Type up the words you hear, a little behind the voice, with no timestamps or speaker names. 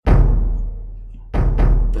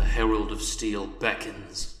Herald of Steel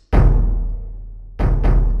beckons.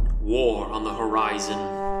 War on the horizon.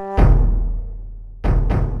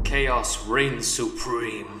 Chaos reigns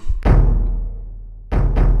supreme.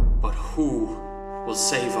 But who will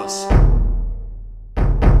save us?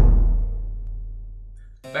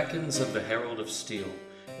 Beckons of the Herald of Steel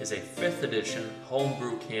is a 5th edition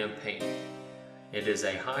homebrew campaign. It is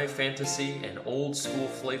a high fantasy and old school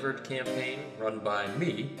flavored campaign run by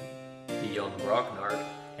me, the young Grognard,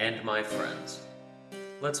 and my friends.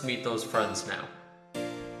 Let's meet those friends now.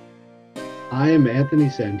 I am Anthony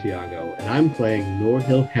Santiago, and I'm playing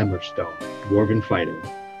Norhill Hammerstone, Dwarven Fighter.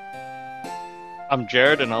 I'm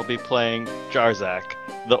Jared, and I'll be playing Jarzak,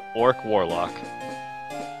 the Orc Warlock.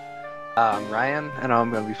 I'm Ryan, and I'm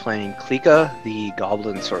going to be playing Klika, the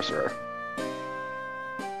Goblin Sorcerer.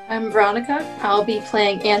 I'm Veronica. I'll be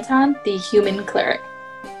playing Anton, the Human Cleric.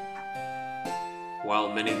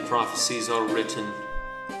 While many prophecies are written,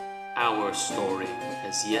 our story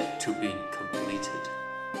has yet to be completed.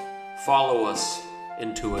 Follow us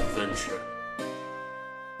into adventure.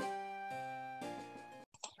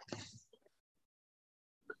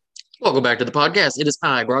 Welcome back to the podcast. It is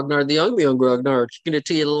I, Grognard the Young Grognard, coming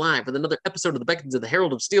to you live with another episode of the Beckons of the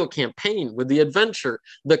Herald of Steel campaign with the adventure,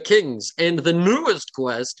 the kings, and the newest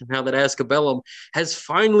quest, now that Ascabellum has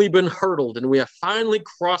finally been hurdled and we have finally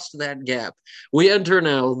crossed that gap. We enter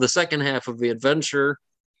now the second half of the adventure,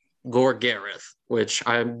 Gorgareth, which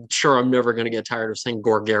I'm sure I'm never going to get tired of saying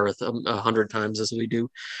Gorgareth 100 times as we do.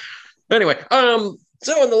 Anyway,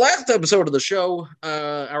 so in the last episode of the show,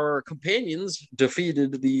 our companions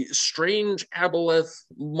defeated the strange aboleth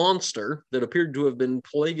monster that appeared to have been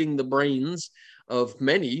plaguing the brains of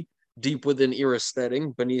many deep within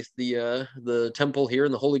Iristetting, beneath the temple here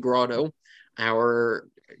in the Holy Grotto. Our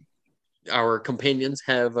companions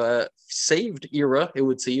have saved Ira, it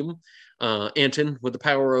would seem. Anton, with the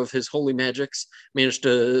power of his holy magics, managed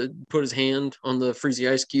to put his hand on the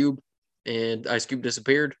freezy ice cube, and ice cube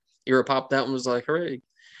disappeared. Ira popped out and was like, hooray.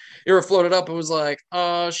 Ira floated up and was like,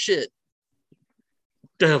 shit.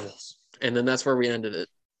 Devils. And then that's where we ended it.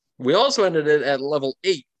 We also ended it at level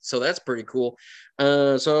 8, so that's pretty cool.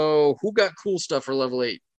 So who got cool stuff for level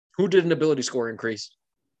 8? Who did an ability score increase?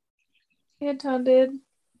 Anton did.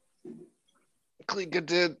 Klika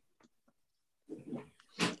did.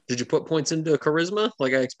 Did you put points into charisma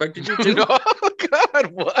like I expected you to? No,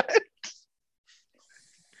 God, what?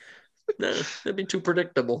 No, that'd be too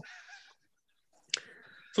predictable.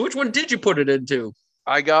 So which one did you put it into?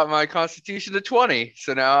 I got my constitution to 20,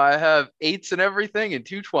 so now I have 8s and everything and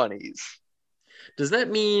 2 20s. Does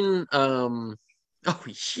that mean oh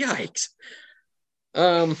yikes.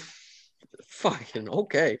 Fucking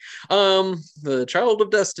okay. The Child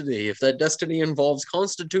of Destiny, if that destiny involves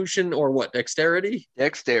constitution or what, dexterity?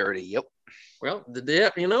 Dexterity, yep. Well,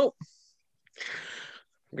 yeah, you know,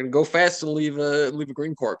 I'm gonna go fast and leave a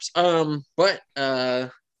green corpse. But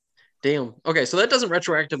damn. Okay, so that doesn't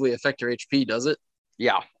retroactively affect your HP, does it?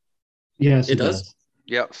 Yeah. Yes, It does?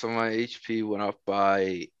 Yep, so my HP went up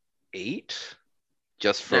by 8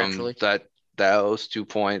 just from Naturally. those 2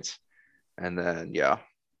 points. And then, yeah,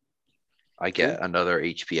 I get another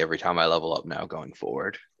HP every time I level up now going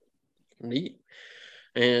forward. Neat.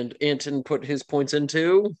 And Anton put his points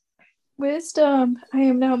into Wisdom. I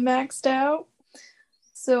am now maxed out,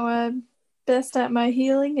 so I'm best at my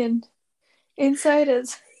healing, and insight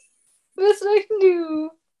is best I can do.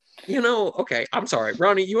 You know, okay, I'm sorry.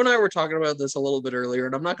 Ronnie, you and I were talking about this a little bit earlier,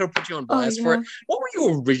 and I'm not going to put you on blast for it. What were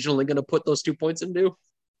you originally going to put those 2 points into?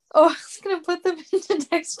 Oh, I was going to put them into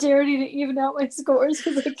dexterity to even out my scores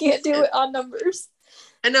because I can't do it on numbers.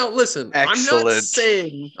 And now, listen, Excellent.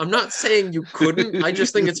 I'm not saying you couldn't. I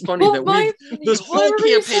just think it's funny that this whole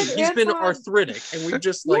campaign, he's been arthritic, and we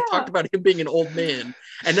just talked about him being an old man,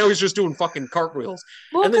 and now he's just doing fucking cartwheels.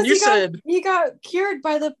 Well, and then you said he got cured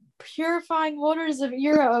by the purifying waters of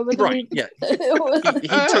Ira. Right, yeah. He took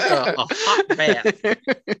a hot bath.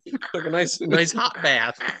 He took a nice hot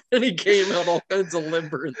bath, and he came out all kinds of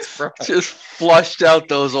limber and spry. Just flushed out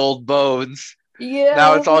those old bones. Yeah.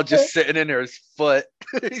 Now it's all just sitting in his foot.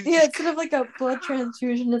 Yeah, instead of like a blood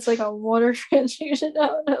transfusion, it's like a water transfusion. I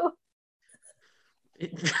don't know.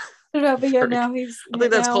 But yeah, now he's. I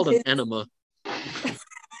think that's called an enema.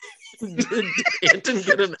 Did Anton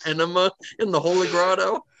get an enema in the Holy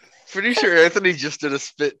Grotto? Pretty sure Anthony just did a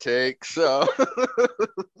spit take, so.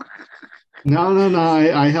 No.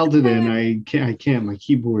 I held it in. I can't. My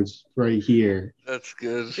keyboard's right here. That's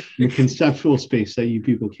good. In the conceptual space that you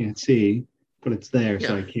people can't see, but it's there,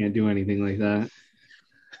 so I can't do anything like that.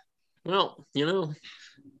 Well, you know.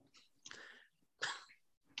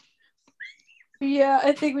 Yeah,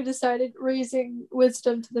 I think we decided raising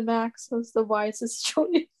wisdom to the max was the wisest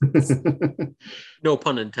choice. No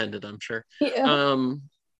pun intended, I'm sure. Yeah.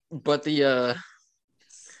 But the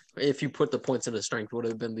if you put the points into strength, would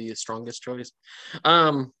have been the strongest choice.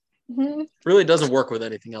 Really doesn't work with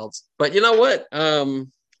anything else. But you know what?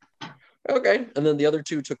 Okay. And then the other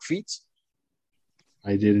two took feats.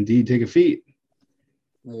 I did indeed take a feat.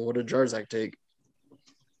 Well, what did Jarzak take?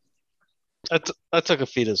 I took a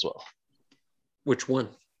feat as well. Which one?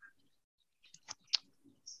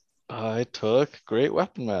 I took Great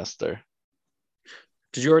Weapon Master.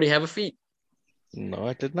 Did you already have a feat? No,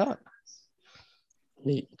 I did not.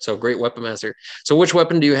 Neat. So Great Weapon Master. So which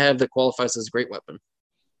weapon do you have that qualifies as Great Weapon?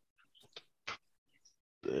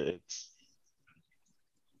 It's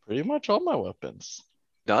pretty much all my weapons.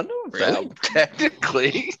 None of Really? them,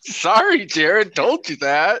 technically. Sorry, Jared, told you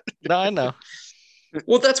that. No, I know.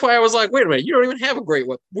 Well, that's why I was like, wait a minute, you don't even have a Great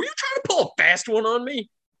Weapon. Were you trying to pull a fast one on me?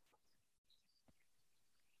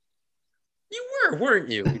 You were, weren't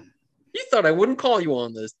you? You thought I wouldn't call you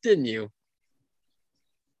on this, didn't you?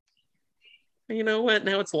 You know what?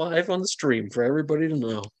 Now it's live on the stream for everybody to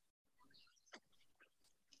know.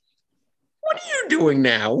 What are you doing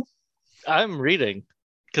now? I'm reading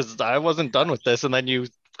because I wasn't done with this, and then you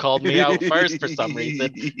called me out first for some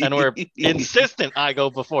reason, and we're insistent I go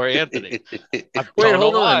before Anthony. Wait,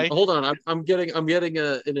 hold on. I'm getting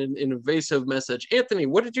an invasive message. Anthony,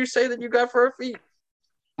 what did you say that you got for a feat?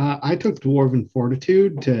 I took Dwarven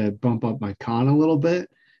Fortitude to bump up my con a little bit.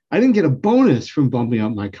 I didn't get a bonus from bumping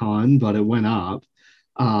up my con, but it went up.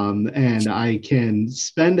 And I can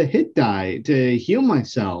spend a hit die to heal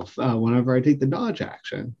myself whenever I take the dodge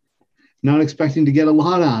action. Not expecting to get a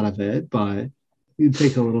lot out of it, but you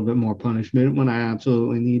take a little bit more punishment when I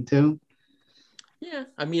absolutely need to. Yeah,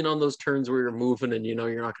 I mean, on those turns where you're moving and you know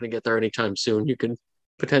you're not going to get there anytime soon, you can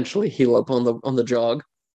potentially heal up on the jog.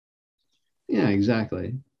 Yeah,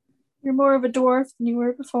 exactly. You're more of a dwarf than you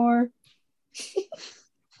were before.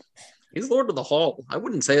 He's Lord of the Hall. I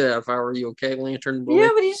wouldn't say that if I were you, okay, Lantern Boy? Yeah,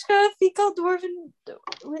 but he just got a feat called Dwarven.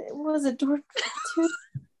 What was it? Dwarven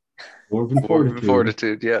Fortitude? Dwarven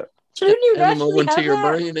Fortitude, yeah. Shouldn't you Animal actually went have to your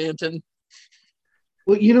that? brain, Anton.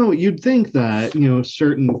 Well, you'd think that,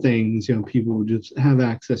 certain things, people would just have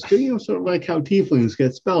access to, sort of like how tieflings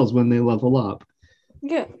get spells when they level up.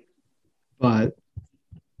 Yeah. But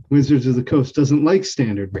Wizards of the Coast doesn't like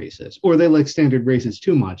standard races, or they like standard races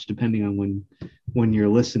too much, depending on when you're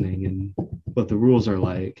listening and what the rules are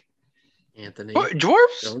like. Anthony. But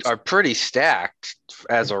dwarves are pretty stacked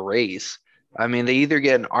as a race. I mean, they either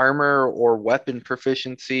get an armor or weapon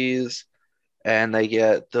proficiencies, and they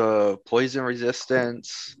get the poison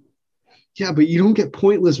resistance. Yeah, but you don't get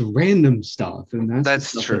pointless random stuff, and that's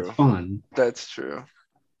That's the stuff true. That's fun. That's true.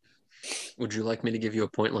 Would you like me to give you a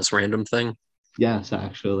pointless random thing? Yes,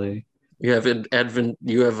 actually. You have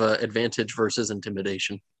advantage versus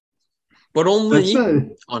intimidation, but only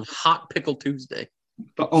on Hot Pickle Tuesday.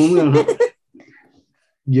 But only on.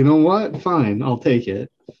 You know what? Fine, I'll take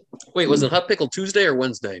it. Wait, was it Hot Pickle Tuesday or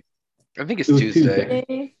Wednesday? I think it's Tuesday.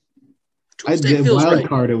 Tuesday I did feels wild right.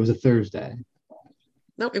 card. It was a Thursday.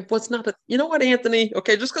 No, it was not a. You know what, Anthony?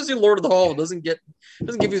 Okay, just because you're Lord of the Hall doesn't give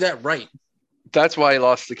you that right. That's why he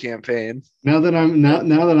lost the campaign. Now that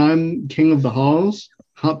I'm King of the Halls,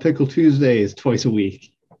 Hot Pickle Tuesday is twice a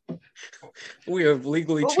week. We have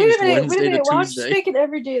legally changed Wednesday to Tuesday. Why don't you make it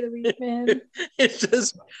every day of the week, man? It's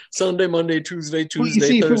just Sunday, Monday, Tuesday, Well, you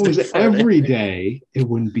see, Thursday, if it was Friday. every day, it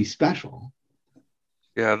wouldn't be special.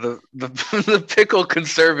 Yeah, the pickle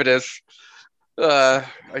conservatives are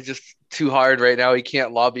just too hard right now. He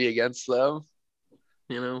can't lobby against them.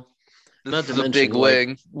 Not to the mention, big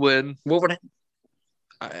win. What would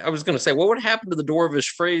I was going to say? What would happen to the Dwarvish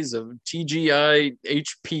phrase of TGI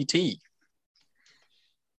HPT?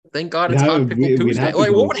 Thank God it's Hot Pickle Tuesday.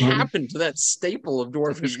 Like, what would happen to that staple of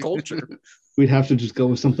Dwarvish culture? We'd have to just go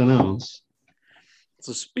with something else.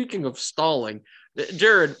 So speaking of stalling,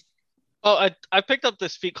 Jared. Oh, I picked up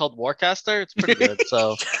this feat called Warcaster. It's pretty good.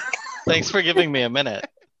 So thanks for giving me a minute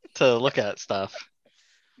to look at stuff.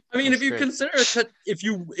 I mean, if you consider if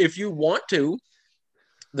you want to,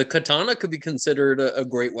 the katana could be considered a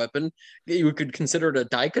great weapon. You could consider it a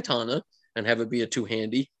daikatana and have it be a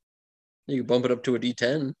two-handy. You could bump it up to a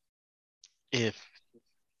D10. If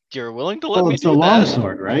you're willing to let me it's do a that.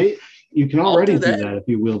 longsword, right? You can already do that if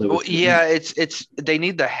you wield it. Well, yeah, it's they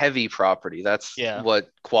need the heavy property. That's what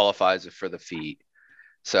qualifies it for the feat.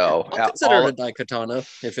 So I'll consider it a daikatana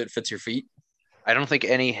if it fits your feet. I don't think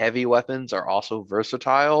any heavy weapons are also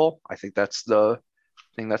versatile. I think that's the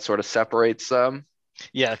thing that sort of separates them.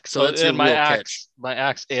 Yeah, so that's my axe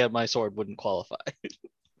and my sword wouldn't qualify.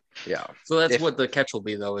 Yeah. So that's what the catch will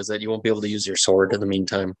be, though, is that you won't be able to use your sword in the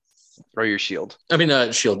meantime. Or your shield. I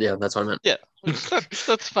mean, shield. Yeah, that's what I meant. Yeah,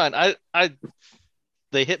 that's fine.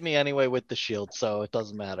 They hit me anyway with the shield, so it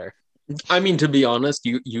doesn't matter. I mean, to be honest,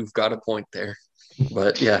 you've got a point there,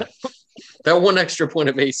 but yeah, that one extra point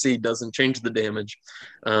of AC doesn't change the damage,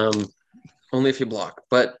 only if you block.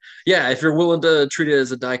 But yeah, if you're willing to treat it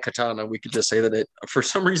as a daikatana, we could just say that it, for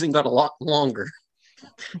some reason, got a lot longer.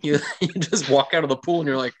 You just walk out of the pool and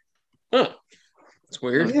you're like, huh, it's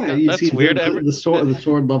weird. Yeah, you That's see weird. the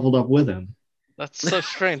sword leveled up with him. That's so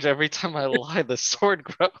strange. Every time I lie, the sword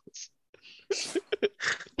grows.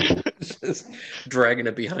 Just dragging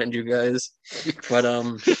it behind you guys. But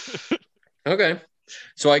okay.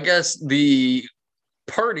 So I guess the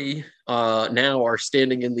party now are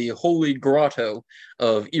standing in the holy grotto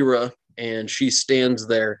of Ira, and she stands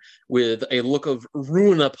there with a look of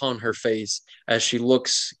ruin upon her face as she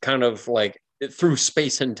looks kind of like through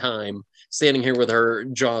space and time, standing here with her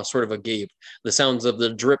jaw sort of agape. The sounds of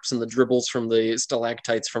the drips and the dribbles from the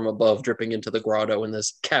stalactites from above dripping into the grotto in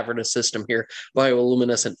this cavernous system here,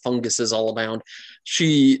 bioluminescent funguses all around.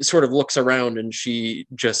 She sort of looks around and she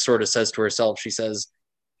just sort of says to herself, she says,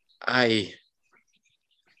 I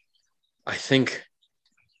think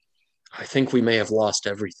we may have lost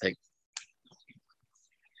everything.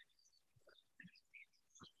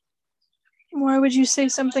 Why would you say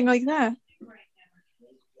something like that?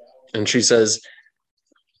 And she says,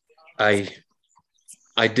 I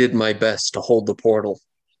did my best to hold the portal.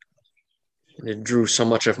 And it drew so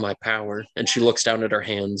much of my power. And she looks down at her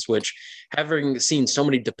hands, which, having seen so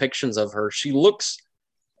many depictions of her, she looks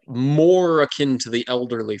more akin to the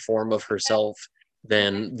elderly form of herself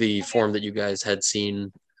than the form that you guys had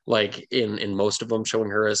seen, like in most of them, showing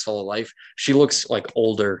her as full of life. She looks like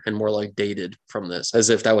older and more like dated from this, as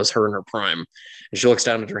if that was her in her prime. And she looks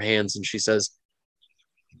down at her hands and she says,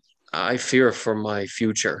 I fear for my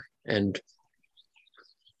future and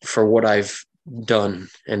for what I've done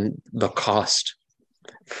and the cost.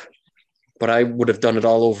 But I would have done it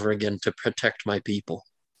all over again to protect my people.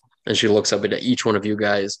 And she looks up at each one of you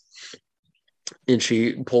guys and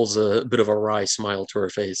she pulls a bit of a wry smile to her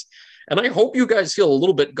face. And I hope you guys feel a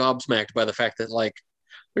little bit gobsmacked by the fact that, like,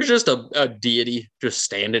 there's just a deity just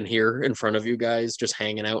standing here in front of you guys, just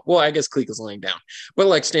hanging out. Well, I guess Cleek is laying down, but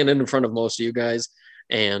like standing in front of most of you guys,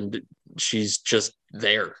 and she's just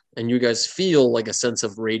there. And you guys feel like a sense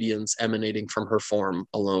of radiance emanating from her form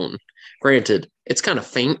alone. Granted, it's kind of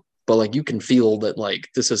faint, but like you can feel that like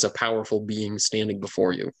this is a powerful being standing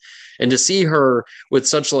before you. And to see her with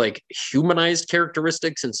such like humanized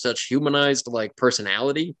characteristics and such humanized like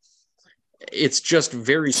personality, it's just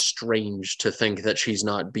very strange to think that she's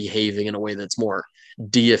not behaving in a way that's more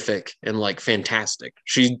deific and like fantastic.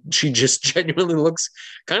 She just genuinely looks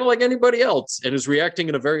kind of like anybody else and is reacting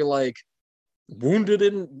in a very like wounded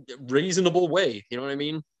and reasonable way. You know what I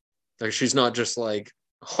mean? Like she's not just like,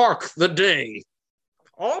 hark the day,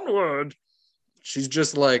 onward. She's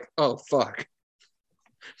just like, oh fuck,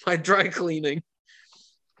 my dry cleaning.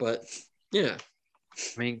 But yeah,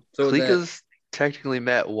 I mean, So Klika's technically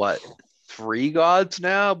met what, 3 gods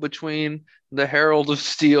now between the Herald of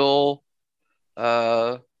Steel,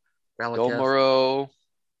 Valakath. Gomoro.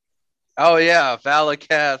 Oh yeah,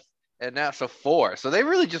 Valakath, and now so 4. So they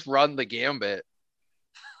really just run the gambit.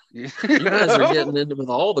 You guys are getting into with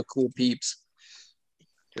all the cool peeps.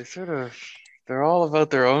 They're all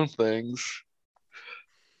about their own things.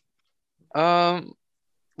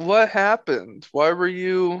 What happened? Why were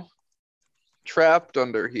you trapped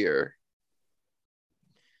under here?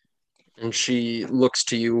 And she looks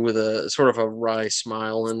to you with a sort of a wry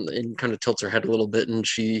smile and kind of tilts her head a little bit, and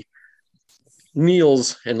she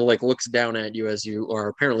kneels and like looks down at you as you are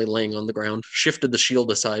apparently laying on the ground, shifted the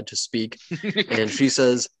shield aside to speak, and she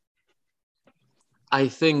says, I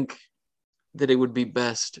think that it would be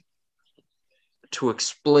best to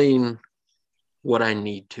explain what I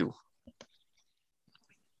need to.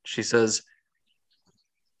 She says,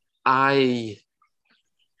 I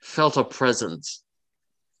felt a presence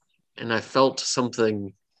and I felt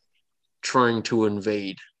something trying to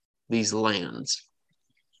invade these lands.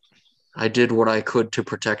 I did what I could to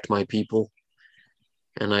protect my people,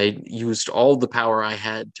 and I used all the power I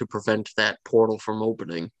had to prevent that portal from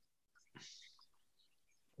opening.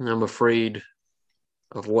 And I'm afraid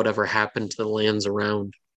of whatever happened to the lands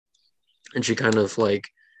around. And she kind of like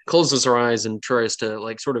closes her eyes and tries to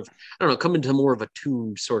like sort of, I don't know, come into more of a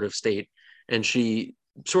tuned sort of state. And she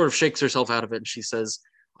sort of shakes herself out of it and she says,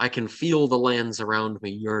 I can feel the lands around me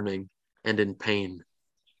yearning and in pain.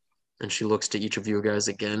 And she looks to each of you guys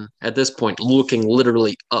again, at this point looking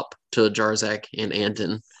literally up to Jarzak and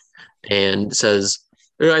Anton, and says,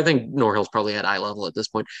 I think Norhill's probably at eye level at this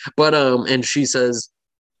point. But and she says,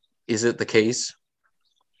 "Is it the case?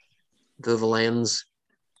 Do the lands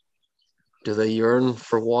do they yearn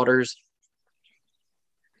for waters?"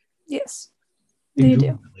 Yes, they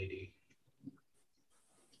do. My lady.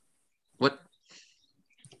 What?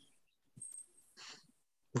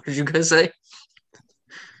 What did you guys say?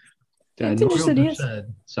 I think she said yes.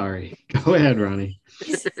 Sorry. Go ahead, Ronnie.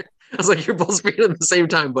 I was like, you're both speaking at the same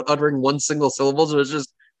time, but uttering one single syllable. So it's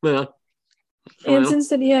just, yeah. Anson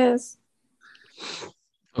said yes.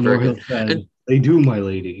 Oh, very Norhill good. said, And, they do, my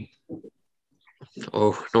lady.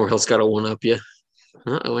 oh, Norhill's got a one up you.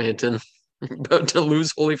 Uh-oh, Anton. About to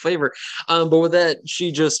lose holy favor. But with that,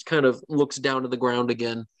 she just kind of looks down to the ground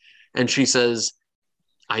again and she says,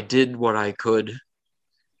 I did what I could,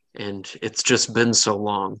 and it's just been so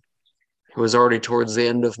long. It was already towards the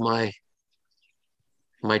end of my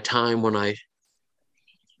time when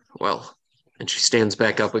well, and she stands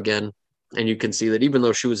back up again. And you can see that even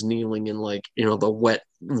though she was kneeling in like, the wet,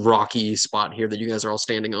 rocky spot here that you guys are all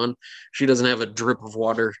standing on, she doesn't have a drip of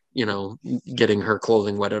water, getting her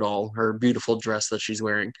clothing wet at all. Her beautiful dress that she's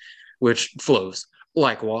wearing, which flows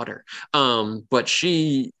like water. But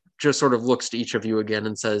she just sort of looks to each of you again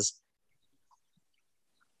and says,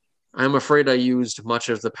 I'm afraid I used much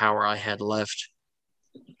of the power I had left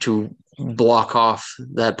to block off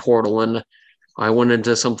that portal, and I went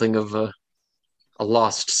into something of a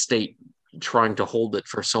lost state, trying to hold it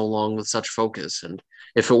for so long with such focus. And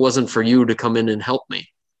if it wasn't for you to come in and help me,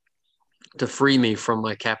 to free me from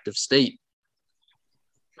my captive state,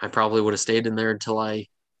 I probably would have stayed in there until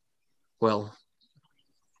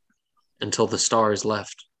the stars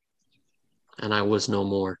left and I was no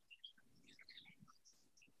more.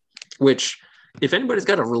 Which, if anybody's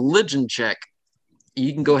got a religion check,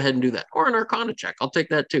 you can go ahead and do that. Or an arcana check. I'll take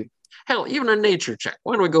that too. Hell, even a nature check.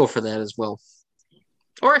 Why don't we go for that as well?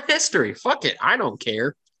 Or a history. Fuck it. I don't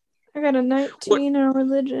care. I got a 19 on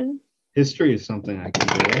religion. History is something I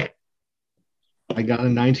can do. I got a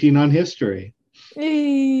 19 on history.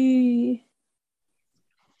 Hey.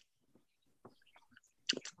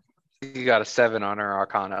 You got a 7 on her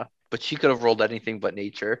arcana, but she could have rolled anything but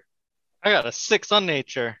nature. I got a 6 on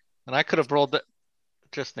nature, and I could have rolled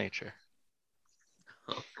just nature.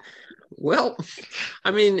 Well,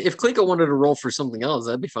 I mean, if Klinko wanted to roll for something else,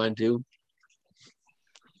 that'd be fine too.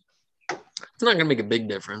 It's not going to make a big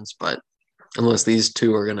difference, but unless these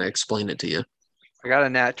two are going to explain it to you. I got a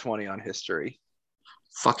nat 20 on history.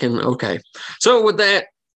 Fucking okay. So with that,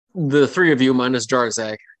 the three of you minus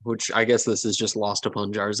Jarzak, which I guess this is just lost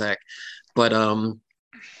upon Jarzak, but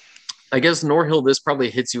I guess Norhill, this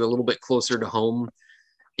probably hits you a little bit closer to home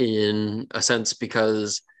in a sense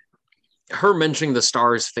because her mentioning the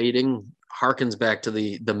stars fading harkens back to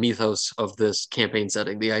the mythos of this campaign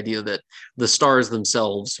setting, the idea that the stars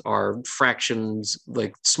themselves are fractions,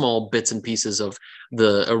 like small bits and pieces of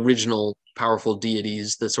the original powerful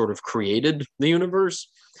deities that sort of created the universe,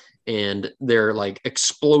 and they're like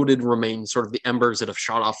exploded remains, sort of the embers that have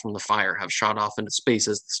shot off from the fire have shot off into space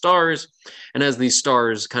as the stars, and as these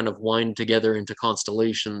stars kind of wind together into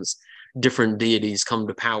constellations, different deities come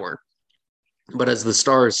to power. But as the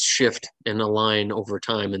stars shift and align over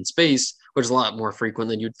time in space, which is a lot more frequent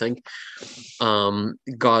than you'd think,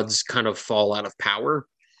 gods kind of fall out of power.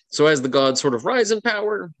 So as the gods sort of rise in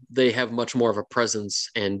power, they have much more of a presence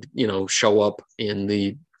and, show up in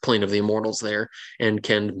the plane of the immortals there and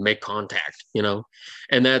can make contact,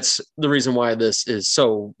 And that's the reason why this is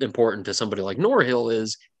so important to somebody like Norhill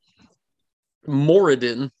is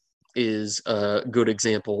Moradin is a good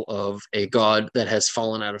example of a god that has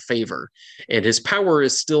fallen out of favor, and his power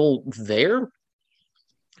is still there.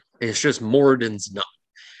 It's just Moradin's not.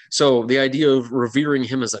 So the idea of revering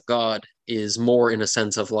him as a god is more in a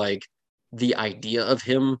sense of like the idea of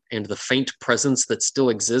him and the faint presence that still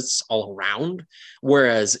exists all around,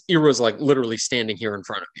 whereas Ira's like literally standing here in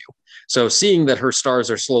front of you. So seeing that her stars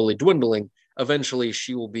are slowly dwindling, eventually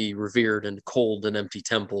she will be revered in cold and empty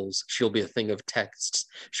temples. She'll be a thing of texts.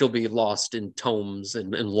 She'll be lost in tomes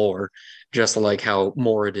and lore, just like how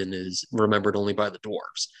Moradin is remembered only by the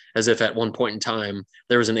dwarves. As if at one point in time,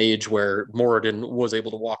 there was an age where Moradin was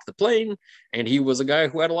able to walk the plane, and he was a guy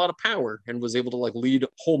who had a lot of power and was able to like lead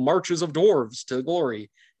whole marches of dwarves to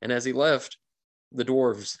glory. And as he left, the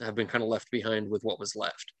dwarves have been kind of left behind with what was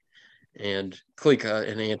left. And Klika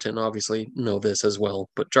and Anton obviously know this as well,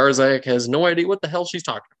 but Jarzak has no idea what the hell she's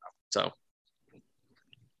talking about.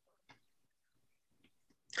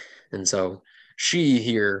 So she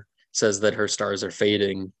here says that her stars are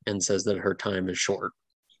fading and says that her time is short.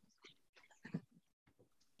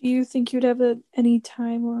 Do you think you'd have any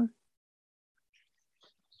time or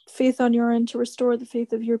faith on your end to restore the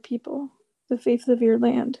faith of your people, the faith of your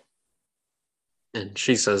land. And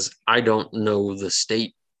she says, I don't know the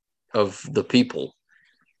state of the people.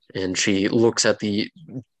 And she looks at the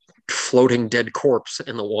floating dead corpse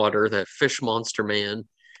in the water, that fish monster man,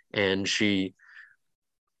 and she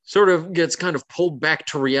sort of gets kind of pulled back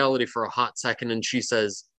to reality for a hot second, and she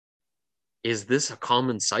says, is this a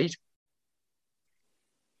common sight?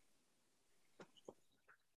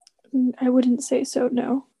 I wouldn't say so,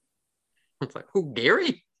 no. It's like, who,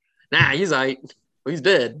 Gary? Nah, he's he's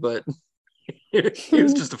dead, but he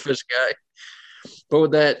was just a fish guy. But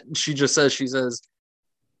with that, she says,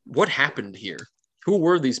 what happened here? Who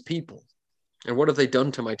were these people? And what have they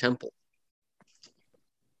done to my temple?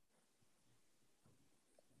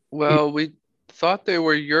 Well, we thought they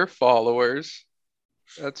were your followers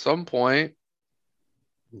at some point.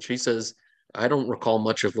 And she says, I don't recall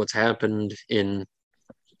much of what's happened in,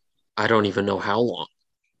 I don't even know how long.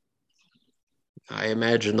 I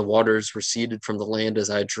imagine the waters receded from the land as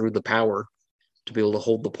I drew the power to be able to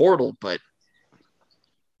hold the portal, but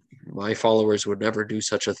my followers would never do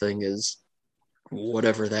such a thing as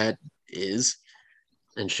whatever that is.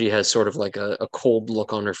 And she has sort of like a cold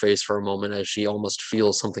look on her face for a moment as she almost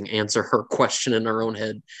feels something answer her question in her own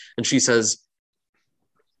head. And she says,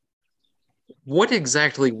 what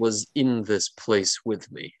exactly was in this place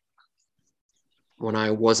with me when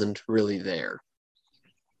I wasn't really there?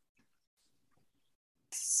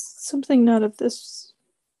 Something not of this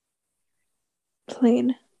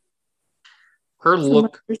plane. Her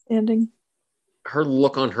look, understanding. her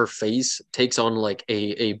look on her face takes on like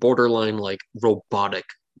a borderline like robotic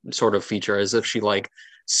sort of feature, as if she like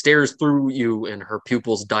stares through you and her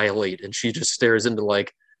pupils dilate and she just stares into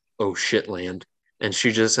like, oh shit land. And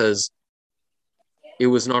she just says, it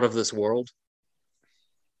was not of this world.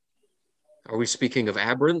 Are we speaking of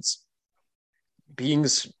aberrants?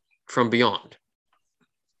 Beings from beyond?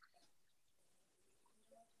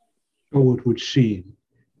 Oh, it would seem.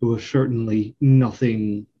 It was certainly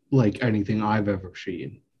nothing like anything I've ever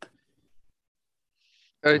seen.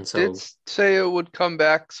 I And so- did say it would come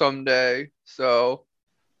back someday, so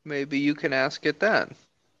maybe you can ask it then.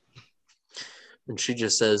 And she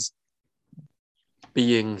just says,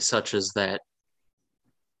 beings such as that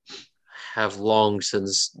have long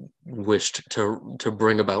since wished to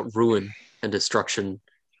bring about ruin and destruction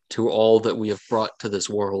to all that we have brought to this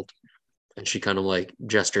world. And she kind of like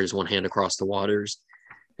gestures one hand across the waters.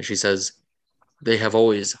 And she says, they have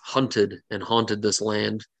always hunted and haunted this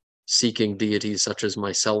land, seeking deities such as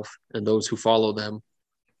myself and those who follow them.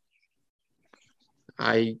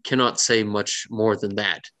 I cannot say much more than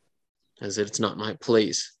that, as it's not my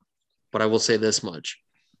place. But I will say this much.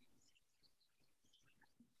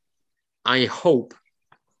 I hope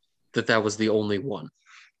that that was the only one.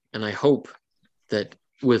 And I hope that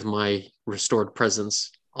with my restored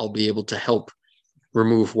presence, I'll be able to help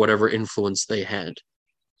remove whatever influence they had.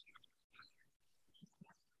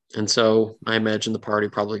 And so I imagine the party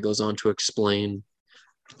probably goes on to explain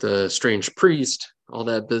the strange priest, all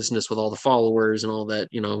that business with all the followers and all that,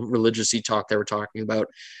 religious-y talk they were talking about.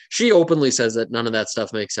 She openly says that none of that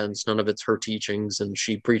stuff makes sense. None of it's her teachings. And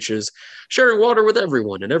she preaches sharing water with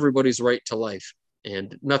everyone and everybody's right to life.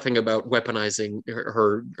 And nothing about weaponizing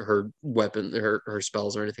her weapon, her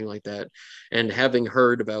spells or anything like that. And having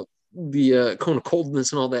heard about the cone of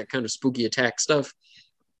coldness and all that kind of spooky attack stuff,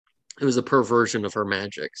 it was a perversion of her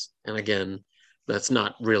magics. And again, that's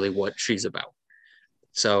not really what she's about.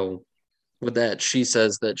 So with that, she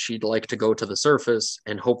says that she'd like to go to the surface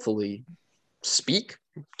and hopefully speak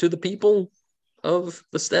to the people of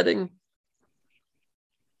the steading.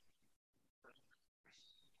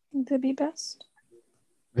 That'd be best.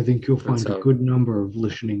 I think you'll find so- a good number of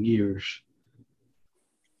listening ears.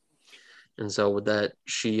 And so with that,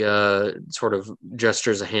 she sort of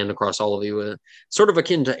gestures a hand across all of you, sort of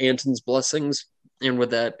akin to Anton's blessings. And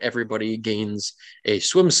with that, everybody gains a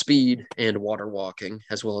swim speed and water walking,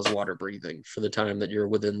 as well as water breathing for the time that you're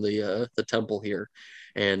within the temple here.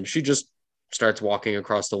 And she just starts walking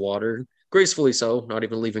across the water, gracefully so, not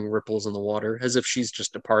even leaving ripples in the water, as if she's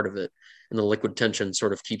just a part of it. And the liquid tension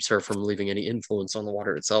sort of keeps her from leaving any influence on the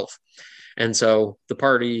water itself. And so the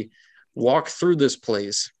party walk through this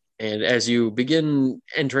place. And as you begin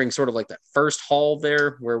entering sort of like that first hall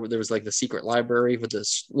there, where there was like the secret library with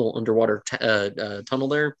this little underwater tunnel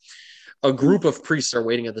there, a group of priests are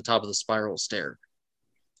waiting at the top of the spiral stair.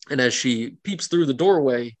 And as she peeps through the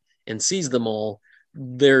doorway and sees them all,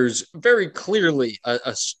 there's very clearly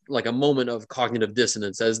a moment of cognitive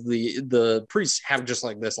dissonance as the priests have just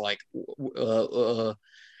like this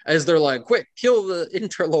as they're like, quick, kill the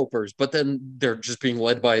interlopers. But then they're just being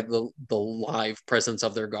led by the live presence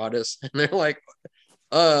of their goddess. And they're like,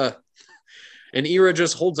 uh, and Ira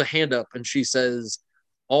just holds a hand up and she says,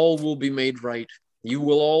 all will be made right. You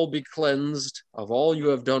will all be cleansed of all you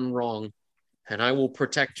have done wrong, and I will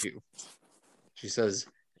protect you. She says,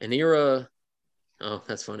 an Ira, oh,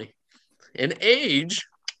 that's funny. An age,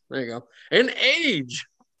 there you go, an age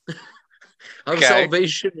of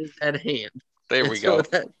salvation is at hand. There we go.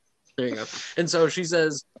 There you go. And so she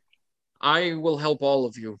says, I will help all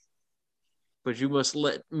of you, but you must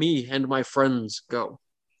let me and my friends go.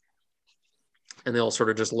 And they all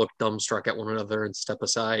sort of just look dumbstruck at one another and step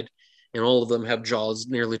aside. And all of them have jaws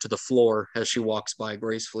nearly to the floor as she walks by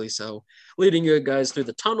gracefully. So, leading you guys through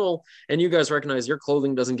the tunnel, and you guys recognize your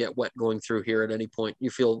clothing doesn't get wet going through here at any point. You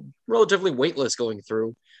feel relatively weightless going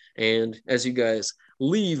through. And as you guys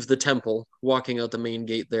leave the temple, walking out the main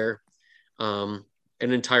gate there,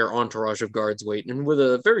 an entire entourage of guards wait. And with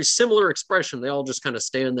a very similar expression, they all just kind of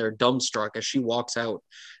stand there dumbstruck as she walks out.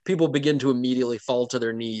 People begin to immediately fall to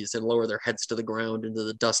their knees and lower their heads to the ground into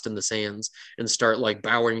the dust and the sands and start like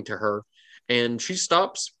bowing to her. And she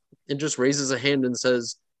stops and just raises a hand and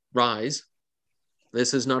says, rise.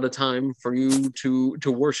 This is not a time for you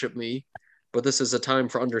to worship me, but this is a time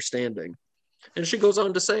for understanding. And she goes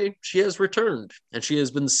on to say she has returned and she has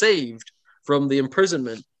been saved from the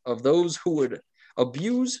imprisonment of those who would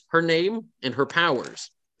abuse her name and her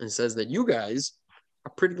powers, and says that you guys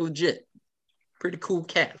are pretty legit, pretty cool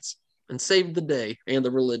cats, and saved the day and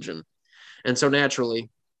the religion. And so naturally,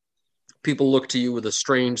 people look to you with a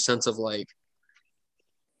strange sense of like,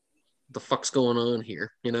 the fuck's going on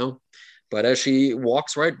here, you know? But as she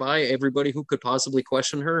walks right by everybody who could possibly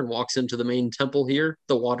question her and walks into the main temple here,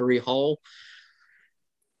 the watery hall,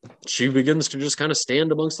 she begins to just kind of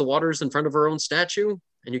stand amongst the waters in front of her own statue.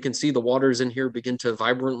 And you can see the waters in here begin to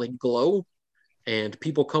vibrantly glow. And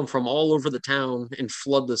people come from all over the town and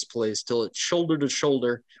flood this place till it's shoulder to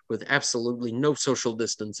shoulder with absolutely no social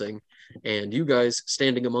distancing. And you guys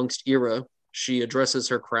standing amongst Ira, she addresses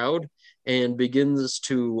her crowd and begins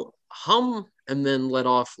to hum and then let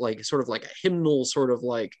off like sort of like a hymnal sort of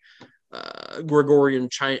like Gregorian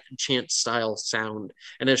chant style sound.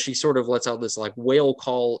 And as she sort of lets out this like whale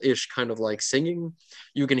call ish kind of like singing,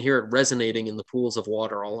 you can hear it resonating in the pools of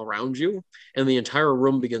water all around you. And the entire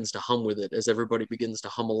room begins to hum with it as everybody begins to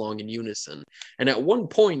hum along in unison. And at one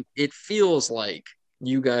point, it feels like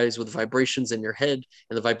you guys with vibrations in your head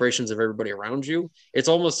and the vibrations of everybody around you, it's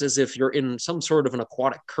almost as if you're in some sort of an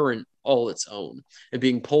aquatic current all its own and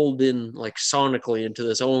being pulled in like sonically into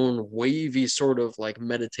this own wavy sort of like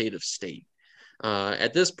meditative state.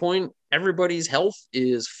 At this point, everybody's health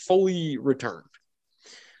is fully returned,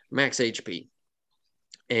 max HP.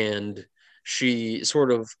 And she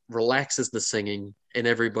sort of relaxes the singing and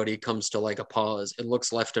everybody comes to like a pause and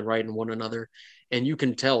looks left and right in one another. And you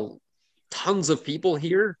can tell tons of people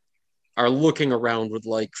here are looking around with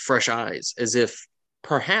like fresh eyes, as if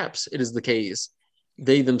perhaps it is the case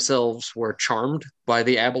they themselves were charmed by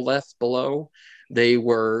the aboleth below. They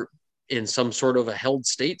were in some sort of a held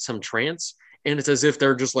state, some trance, and it's as if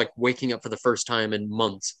they're just like waking up for the first time in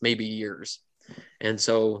months, maybe years. And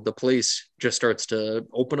so the place just starts to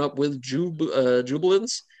open up with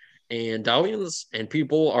jubilance and dalliance, and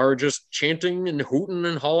people are just chanting and hooting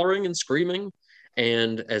and hollering and screaming.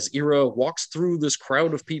 And as Ira walks through this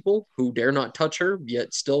crowd of people who dare not touch her,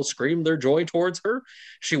 yet still scream their joy towards her,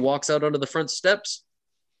 she walks out onto the front steps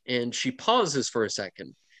and she pauses for a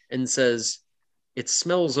second and says, it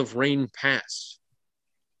smells of rain past.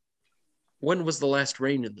 When was the last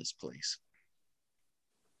rain in this place?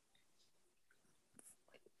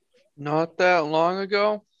 Not that long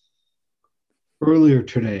ago. Earlier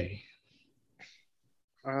today.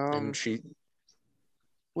 And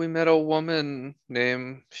we met a woman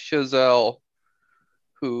named Chazelle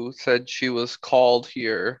who said she was called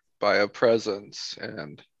here by a presence,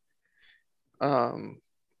 and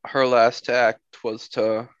her last act was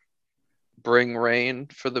to bring rain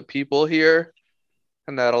for the people here,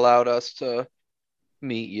 and that allowed us to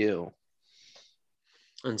meet you.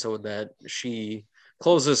 And so with that, she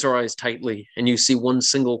closes her eyes tightly, and you see one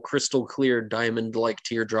single crystal clear diamond-like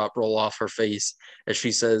teardrop roll off her face as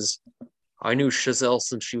she says, I knew Chazelle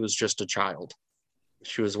since she was just a child.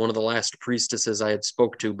 She was one of the last priestesses I had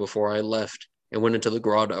spoke to before I left and went into the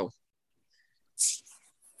grotto.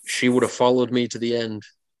 She would have followed me to the end,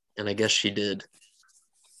 and I guess she did.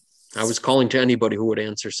 I was calling to anybody who would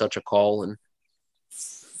answer such a call, and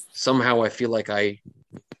somehow I feel like I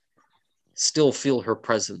still feel her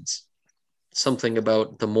presence. Something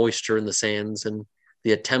about the moisture in the sands and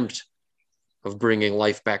the attempt of bringing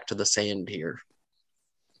life back to the sand here.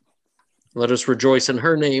 Let us rejoice in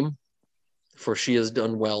her name, for she has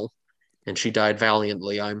done well, and she died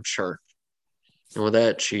valiantly, I'm sure. And with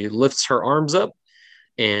that, she lifts her arms up,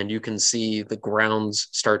 and you can see the grounds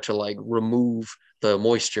start to like remove the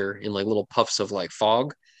moisture in like little puffs of like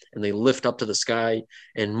fog, and they lift up to the sky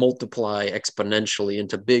and multiply exponentially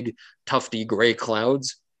into big, tufty gray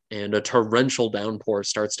clouds, and a torrential downpour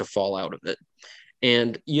starts to fall out of it.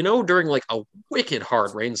 And during like a wicked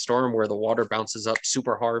hard rainstorm where the water bounces up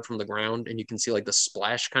super hard from the ground and you can see like the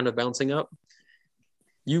splash kind of bouncing up,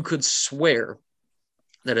 you could swear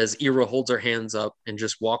that as Ira holds her hands up and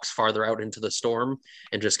just walks farther out into the storm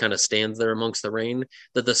and just kind of stands there amongst the rain,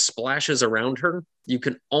 that the splashes around her, you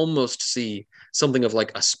can almost see something of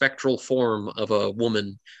like a spectral form of a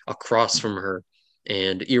woman across from her.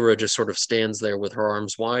 And Ira just sort of stands there with her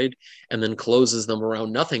arms wide and then closes them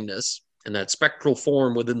around nothingness. And that spectral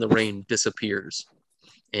form within the rain disappears.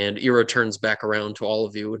 And Ira turns back around to all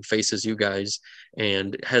of you and faces you guys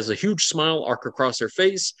and has a huge smile arc across her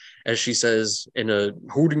face as she says in a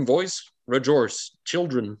hooting voice, "Rejoice,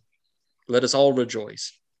 children, let us all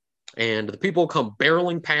rejoice." And the people come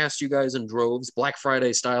barreling past you guys in droves, Black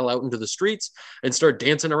Friday style, out into the streets and start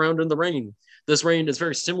dancing around in the rain. This rain is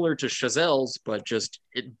very similar to Chazelle's, but just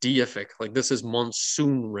deific. Like this is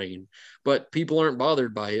monsoon rain, but people aren't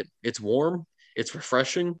bothered by it. It's warm, it's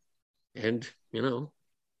refreshing, and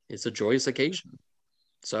it's a joyous occasion.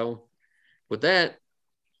 So with that,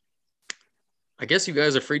 I guess you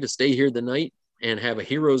guys are free to stay here the night and have a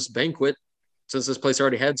hero's banquet, since this place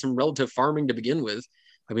already had some relative farming to begin with.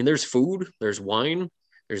 I mean, there's food, there's wine,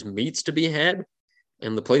 there's meats to be had,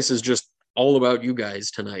 and the place is just all about you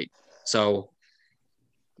guys tonight. So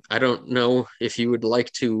I don't know if you would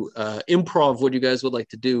like to improv what you guys would like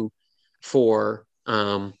to do for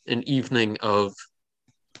an evening of,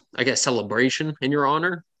 I guess, celebration in your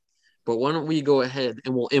honor. But why don't we go ahead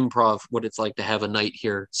and we'll improv what it's like to have a night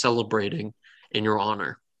here celebrating in your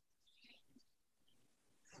honor.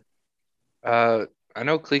 I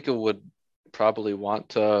know Klika would probably want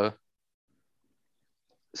to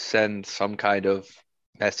send some kind of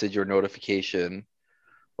message or notification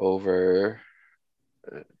over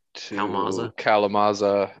to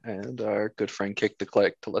Kalamazoo and our good friend Kick the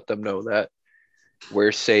Click to let them know that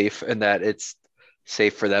we're safe and that it's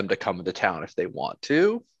safe for them to come into town if they want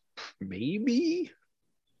to. Maybe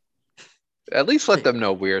at least let them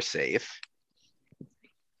know we're safe.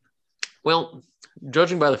 Well,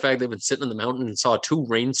 judging by the fact they've been sitting in the mountain and saw 2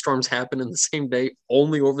 rainstorms happen in the same day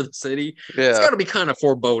only over the city, it's got to be kind of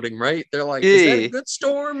foreboding, right? They're like, is that a good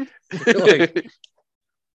storm? Like,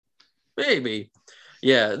 maybe.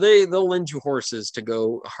 Yeah, they'll lend you horses to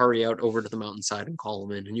go hurry out over to the mountainside and call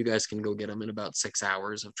them in, and you guys can go get them in about 6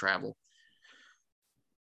 hours of travel.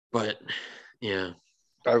 But yeah,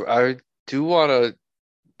 I do want to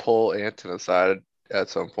pull Anton aside at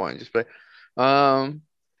some point. Just be,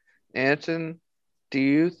 Anton, do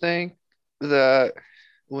you think that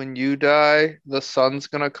when you die, the sun's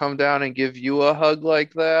gonna come down and give you a hug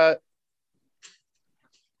like that?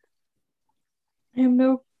 I am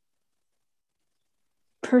no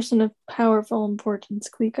person of powerful importance,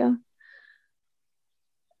 Klika.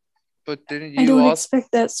 But didn't you? I don't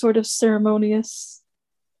expect that sort of ceremonious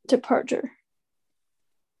departure.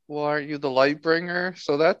 Well, aren't you the light bringer?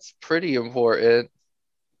 So that's pretty important.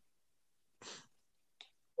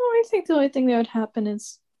 Well, I think the only thing that would happen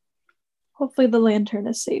is hopefully the lantern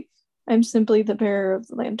is safe. I'm simply the bearer of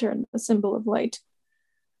the lantern, the symbol of light.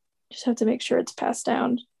 Just have to make sure it's passed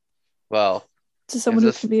down. Well, to someone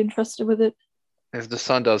who can be entrusted with it. If the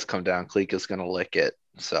sun does come down, Cleek is gonna lick it.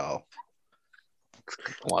 So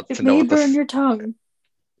it may burn your tongue.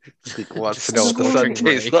 Cleek wants to know what the sun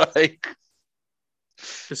tastes like.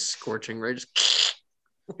 Just scorching, right?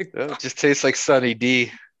 It just tastes like Sunny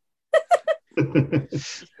D.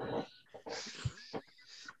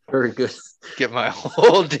 Very good. Get my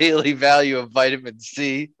whole daily value of vitamin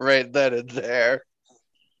C right then and there.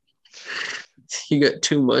 You get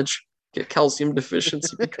too much. Get calcium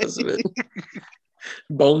deficiency because of it.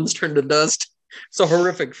 Bones turn to dust. It's a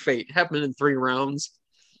horrific fate. Happened in 3 rounds.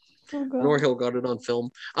 Oh, Norhill got it on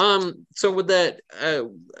film. So with that,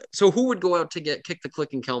 so who would go out to get Kick the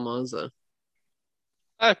Click in Kalamazoo?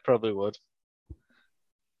 I probably would.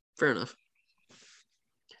 Fair enough.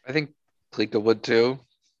 I think Klika would too.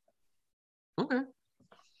 Okay.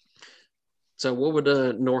 So what would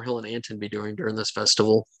Norhill and Anton be doing during this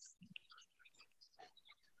festival?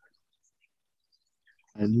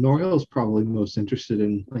 And Norhill's probably most interested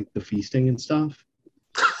in like the feasting and stuff.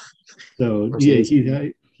 So yeah,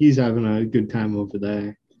 he's having a good time over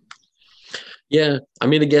there. Yeah, I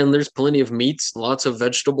mean, again, there's plenty of meats, lots of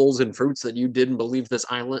vegetables and fruits that you didn't believe this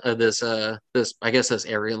island, this I guess this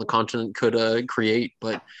area on the continent could create.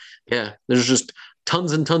 But yeah, there's just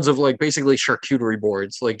tons and tons of like basically charcuterie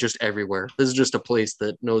boards, like just everywhere. This is just a place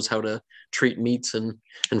that knows how to treat meats and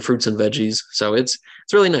fruits and veggies. So it's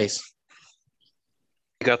really nice.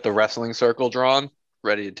 You got the wrestling circle drawn,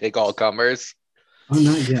 ready to take all comers. Oh,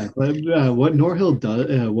 not yet. But what Norhill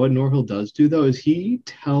does do though, is he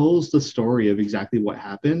tells the story of exactly what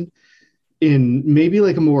happened in maybe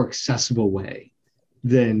like a more accessible way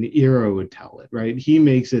than Ira would tell it. Right? He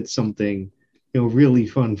makes it something, really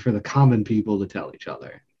fun for the common people to tell each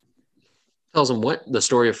other. Tells him what the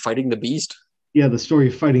story of fighting the beast. Yeah, the story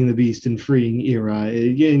of fighting the beast and freeing Ira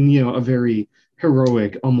in a very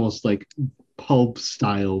heroic, almost like pulp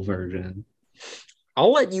style version.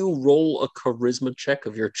 I'll let you roll a charisma check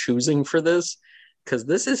of your choosing for this, because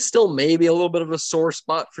this is still maybe a little bit of a sore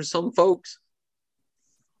spot for some folks.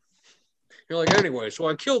 You're like, anyway, so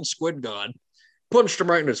I killed Squid God, punched him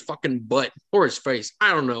right in his fucking butt or his face.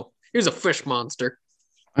 I don't know. He was a fish monster.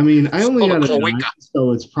 I mean, I only Called a got a cloaca. 9,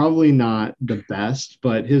 so it's probably not the best,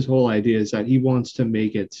 but his whole idea is that he wants to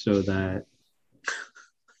make it so that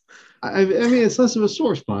I mean, it's less of a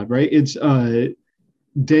sore spot, right? It's a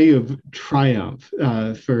day of triumph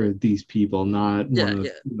for these people, not Yeah, one of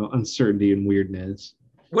yeah. uncertainty and weirdness.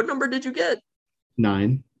 What number did you get?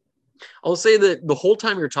 9. I'll say that the whole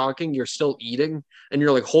time you're talking, you're still eating, and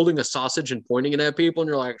you're like holding a sausage and pointing it at people, and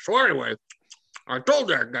you're like, so anyway, I told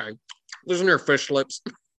that guy, listen here, fish lips.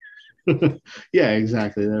 Yeah,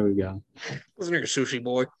 exactly. There we go. Listen here, sushi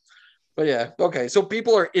boy. But yeah, okay. So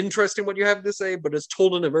people are interested in what you have to say, but it's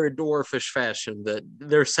told in a very dwarfish fashion that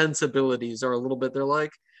their sensibilities are a little bit, they're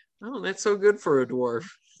like, oh, that's so good for a dwarf.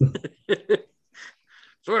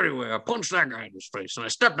 So anyway, I punched that guy in his face and I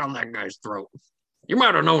stepped on that guy's throat. You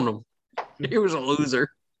might have known him. He was a loser.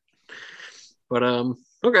 But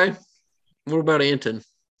okay. What about Anton?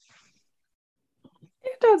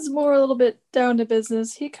 Dad's more a little bit down to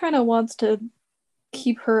business. He kind of wants to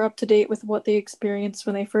keep her up to date with what they experienced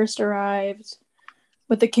when they first arrived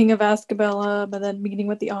with the King of Ascabella, and then meeting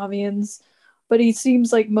with the Avians. But he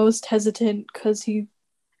seems like most hesitant because he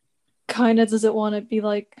kind of doesn't want to be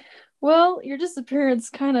like, well, your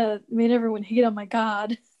disappearance kind of made everyone hate on my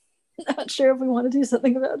god. Not sure if we want to do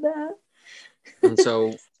something about that. And so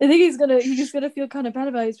I think he's gonna feel kind of bad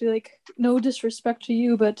about it. He's be like, no disrespect to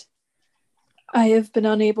you, but I have been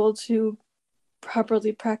unable to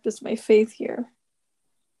properly practice my faith here.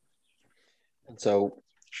 And so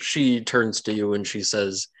she turns to you and she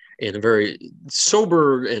says, in a very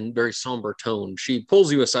sober and very somber tone, she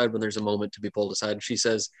pulls you aside when there's a moment to be pulled aside. She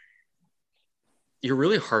says, you're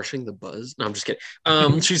really harshing the buzz. No, I'm just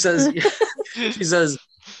kidding. She says,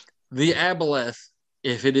 the aboleth,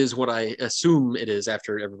 if it is what I assume it is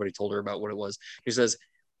after everybody told her about what it was, she says,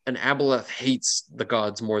 an aboleth hates the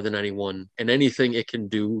gods more than anyone, and anything it can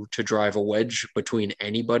do to drive a wedge between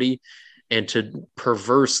anybody and to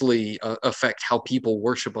perversely affect how people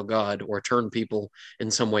worship a god or turn people in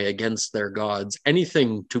some way against their gods,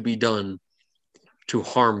 anything to be done to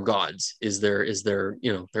harm gods is their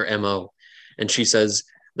their MO. And she says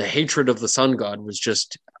the hatred of the sun god was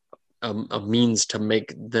just a means to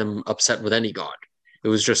make them upset with any god. It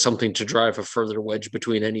was just something to drive a further wedge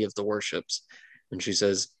between any of the worships. And she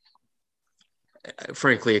says,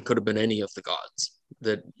 frankly, it could have been any of the gods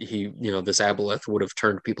that this aboleth would have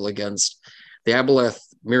turned people against. The aboleth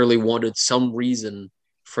merely wanted some reason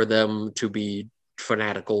for them to be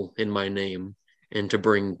fanatical in my name and to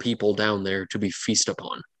bring people down there to be feast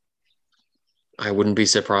upon. I wouldn't be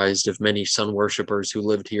surprised if many sun worshippers who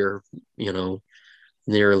lived here,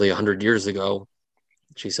 nearly 100 years ago,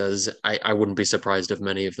 she says, I wouldn't be surprised if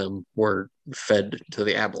many of them were fed to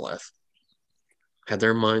the aboleth, had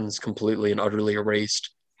their minds completely and utterly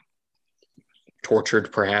erased,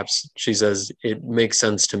 tortured perhaps. She says, it makes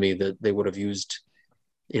sense to me that they would have used,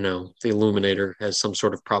 the Illuminator as some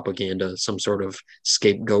sort of propaganda, some sort of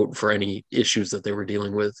scapegoat for any issues that they were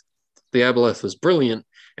dealing with. The aboleth was brilliant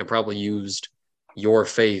and probably used your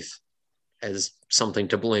faith as something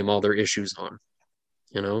to blame all their issues on,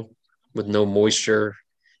 with no moisture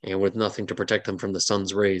and with nothing to protect them from the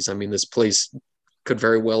sun's rays. I mean, this place could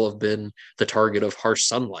very well have been the target of harsh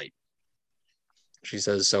sunlight. She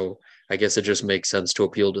says, so I guess it just makes sense to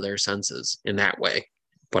appeal to their senses in that way.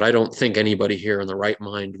 But I don't think anybody here in the right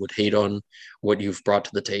mind would hate on what you've brought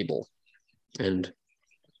to the table. And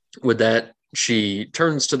with that, she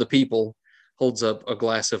turns to the people, holds up a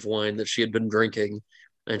glass of wine that she had been drinking,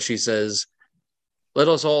 and she says, let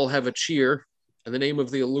us all have a cheer in the name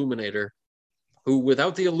of the Illuminator, who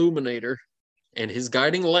without the Illuminator and his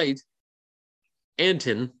guiding light,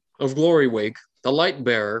 Anton of Glory Wake, the light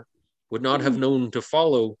bearer, would not have known to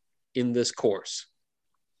follow in this course.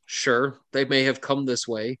 Sure, they may have come this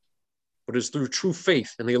way, but it's through true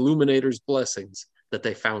faith and the Illuminator's blessings that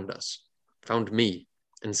they found us, found me,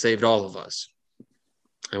 and saved all of us.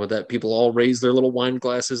 And with that, people all raise their little wine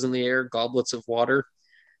glasses in the air, goblets of water,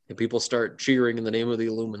 and people start cheering in the name of the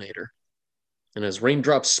Illuminator. And as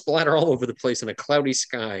raindrops splatter all over the place in a cloudy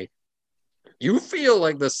sky, you feel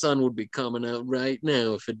like the sun would be coming out right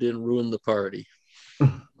now if it didn't ruin the party.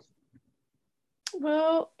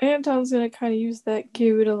 Well, Anton's gonna kind of use that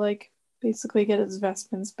cue to like basically get his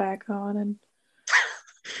vestments back on and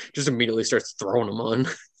just immediately starts throwing them on.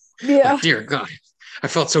 yeah. Like, dear God, I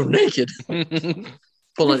felt so naked.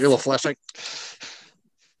 Pull out your little flashlight.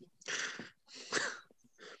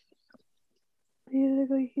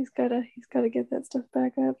 Basically, he's gotta get that stuff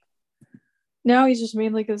back up. Now he's just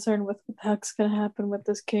mainly concerned with what the heck's gonna happen with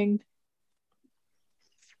this king.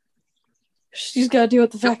 She's gotta deal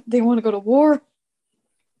with the fact that they want to go to war.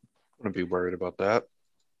 I'm gonna be worried about that.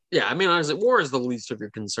 Yeah, I mean, honestly, war is the least of your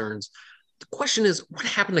concerns. The question is, what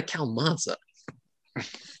happened to Kalmaza?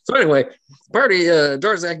 So anyway, party,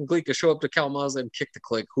 Jarzak and Glika show up to Kalmaza and Kick the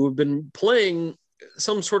Click, who have been playing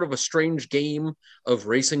some sort of a strange game of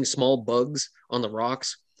racing small bugs on the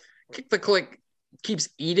rocks. Kick the Click keeps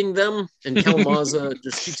eating them, and Kalmaza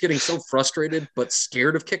just keeps getting so frustrated but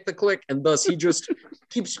scared of Kick the Click, and thus he just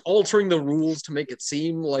keeps altering the rules to make it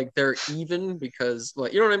seem like they're even because,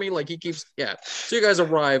 like, you know what I mean? Like, he keeps, yeah. So you guys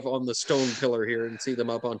arrive on the stone pillar here and see them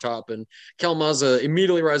up on top, and Kalmaza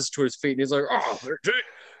immediately rises to his feet, and he's like, oh,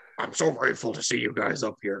 I'm so grateful to see you guys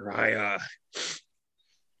up here.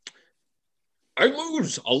 I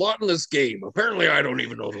lose a lot in this game. Apparently, I don't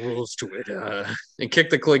even know the rules to it. And Kick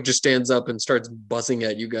the Click just stands up and starts buzzing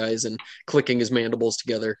at you guys and clicking his mandibles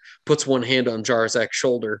together, puts one hand on Jarzak's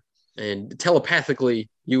shoulder, and telepathically,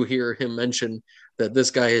 you hear him mention that this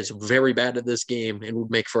guy is very bad at this game and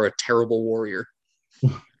would make for a terrible warrior.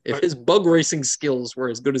 If his bug racing skills were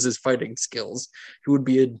as good as his fighting skills, he would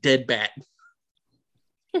be a dead bat.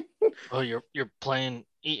 Oh, you're playing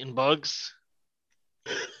eating bugs?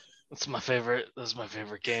 That's my favorite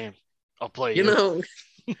game. I'll play You know,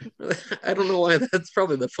 I don't know why that's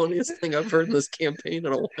probably the funniest thing I've heard in this campaign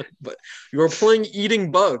in a while, but you're playing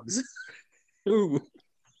eating bugs. Ooh.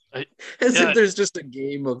 As if there's just a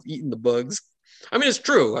game of eating the bugs. I mean, it's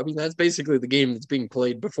true. I mean, that's basically the game that's being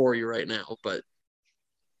played before you right now, but...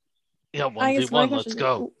 Yeah, 1v1, let's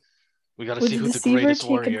go. We gotta see who the greatest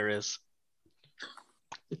warrior is.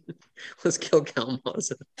 Let's kill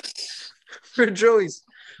Kalmaza. For Joey's.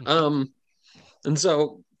 And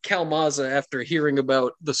so Kalmaza, after hearing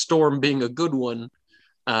about the storm being a good one,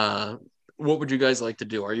 what would you guys like to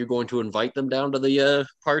do? Are you going to invite them down to the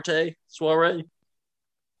party soiree?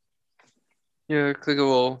 Yeah, Clicker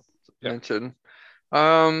will mention.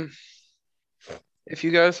 If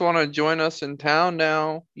you guys want to join us in town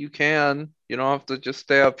now, you can. You don't have to just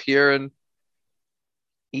stay up here and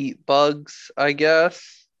eat bugs, I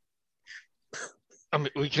guess. I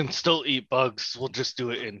mean, we can still eat bugs. We'll just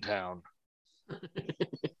do it in town.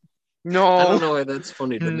 No. I don't know why that's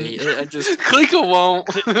funny to me. I just... Clicker won't.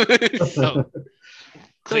 No.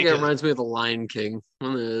 I think it reminds me of the Lion King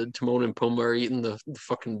when the Timon and Pumbaa are eating the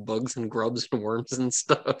fucking bugs and grubs and worms and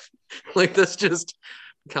stuff. Like, that's just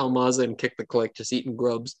Kalmaza and Kick the Click just eating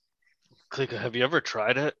grubs. Clicker, have you ever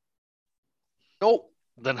tried it? Nope.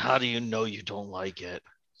 Then how do you know you don't like it?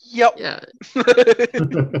 Yep. Yeah.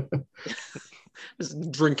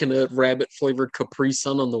 Just drinking a rabbit-flavored Capri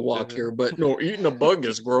Sun on the walk here, but no, eating a bug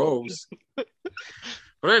is gross.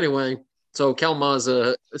 But anyway, so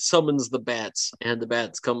Kalmaza summons the bats, and the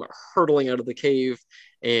bats come hurtling out of the cave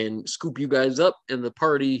and scoop you guys up, and the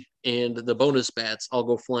party and the bonus bats all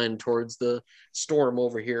go flying towards the storm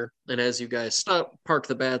over here. And as you guys stop, park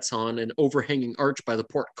the bats on an overhanging arch by the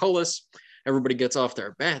portcullis, everybody gets off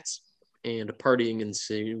their bats, and partying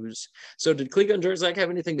ensues. So did Kliga and Jarzak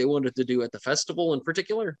have anything they wanted to do at the festival in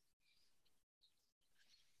particular?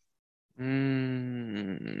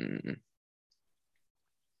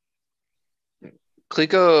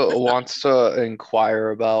 Klika wants to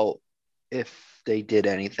inquire about if they did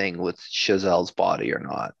anything with Chazelle's body or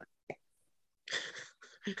not.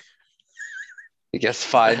 I guess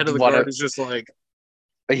The head of the guard is just like,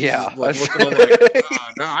 yeah, like, like,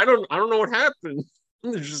 no, I don't know what happened.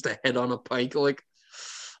 There's just a head on a pike, like,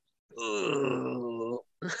 ugh.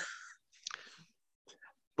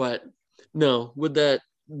 But no, with that,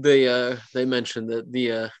 they mentioned that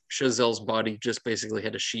the Chazelle's body just basically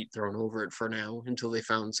had a sheet thrown over it for now until they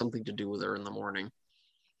found something to do with her in the morning.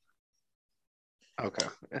 Okay,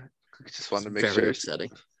 just wanted to make very sure.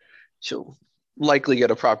 Upsetting. She'll likely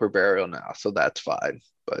get a proper burial now, so that's fine.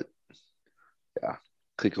 But yeah,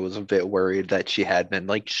 Klika was a bit worried that she had been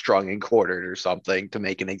like strung and quartered or something to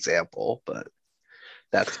make an example, but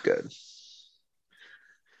that's good.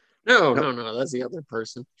 No, that's the other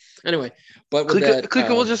person. Anyway, but with Klika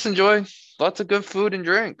will just enjoy lots of good food and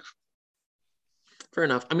drink. Fair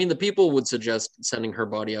enough. I mean, the people would suggest sending her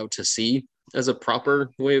body out to sea as a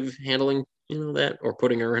proper way of handling, that, or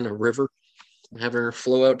putting her in a river and having her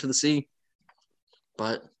flow out to the sea.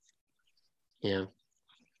 But yeah,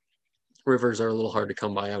 rivers are a little hard to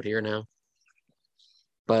come by out here now.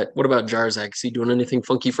 But what about Jarzak? Is he doing anything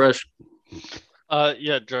funky fresh?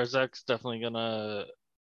 Yeah, Jarzak's definitely gonna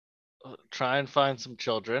try and find some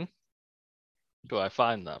children. Do I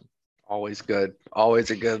find them? Always good. Always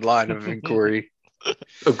a good line of inquiry.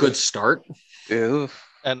 A good start. Ew.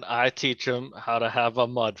 And I teach him how to have a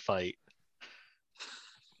mud fight.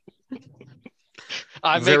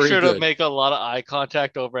 I make sure to make a lot of eye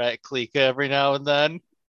contact over at Klika every now and then.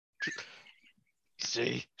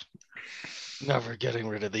 See? Never getting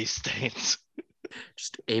rid of these stains.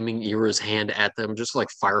 Just aiming Ira's hand at them, just like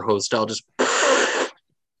fire hose style, just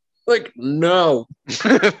like, no.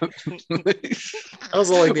 I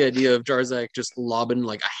also like the idea of Jarzak just lobbing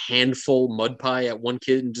like a handful mud pie at one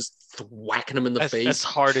kid and just whacking him in the face as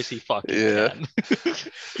hard as he fucking can.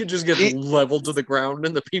 He just gets leveled to the ground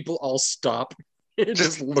and the people all stop and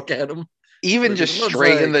just look at him. Even just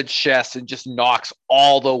straight in the chest and just knocks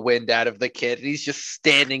all the wind out of the kid. And he's just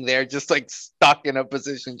standing there, just like stuck in a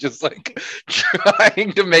position, just like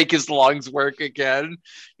trying to make his lungs work again.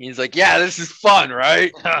 He's like, yeah, this is fun,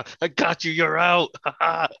 right? I got you. You're out.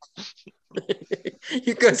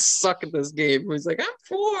 You guys suck at this game. He's like, I'm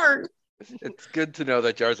 4. It's good to know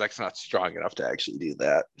that Jarzak's not strong enough to actually do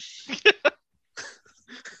that.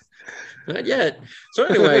 Not yet. So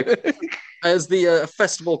anyway, as the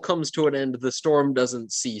festival comes to an end, the storm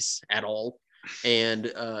doesn't cease at all.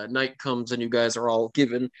 And night comes and you guys are all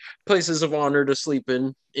given places of honor to sleep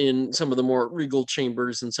in some of the more regal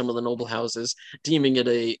chambers and some of the noble houses, deeming it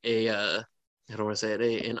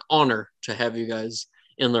an honor to have you guys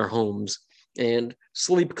in their homes. And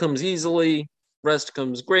sleep comes easily, rest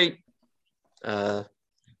comes great. And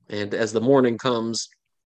as the morning comes,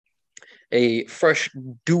 a fresh,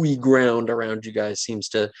 dewy ground around you guys seems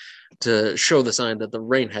to show the sign that the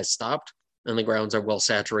rain has stopped and the grounds are well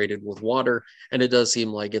saturated with water. And it does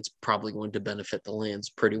seem like it's probably going to benefit the lands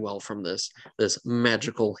pretty well from this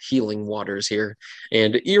magical healing waters here.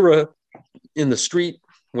 And Ira in the street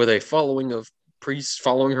with a following of priests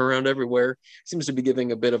following her around everywhere seems to be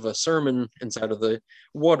giving a bit of a sermon inside of the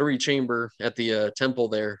watery chamber at the temple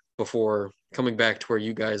there before coming back to where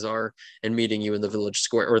you guys are and meeting you in the village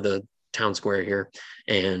square or the town square here.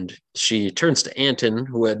 And she turns to Anton,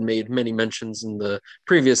 who had made many mentions in the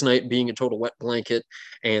previous night being a total wet blanket,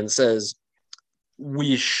 and says,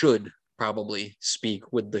 we should probably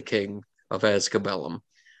speak with the king of Azkaban.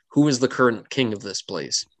 Who is the current king of this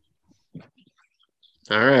place?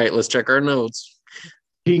 All right, let's check our notes.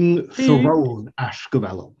 King Throne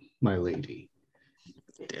Ashkabellum, my lady.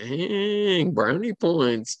 Dang, brownie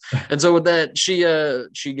points. And so with that,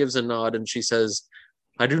 she gives a nod and she says,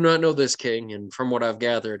 I do not know this king, and from what I've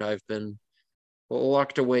gathered, I've been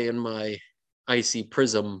locked away in my icy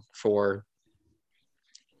prism for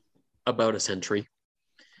about a century.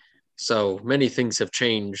 So many things have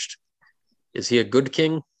changed. Is he a good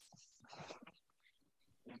king?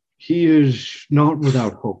 He is not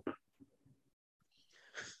without hope.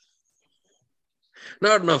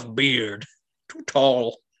 Not enough beard. Too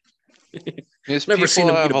tall. His never seen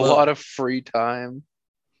him have a lot of free time.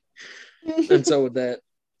 And so with that,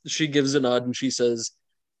 she gives a nod and she says,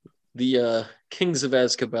 the kings of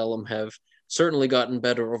Azkaban have certainly gotten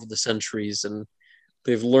better over the centuries, and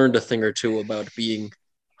they've learned a thing or two about being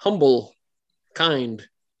humble, kind,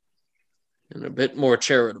 and a bit more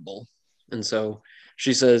charitable. And so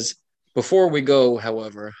she says, before we go,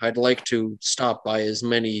 however, I'd like to stop by as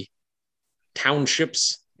many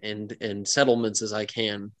townships and settlements as I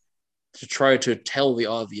can to try to tell the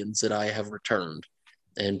audience that I have returned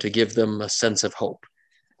and to give them a sense of hope.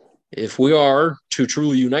 If we are to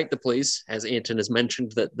truly unite the place, as Anton has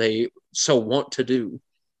mentioned that they so want to do,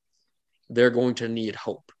 they're going to need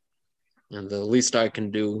hope. And the least I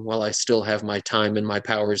can do while I still have my time and my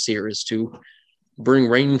powers here is to bring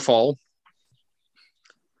rainfall,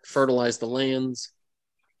 fertilize the lands,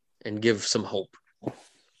 and give some hope.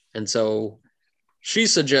 And so she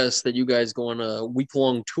suggests that you guys go on a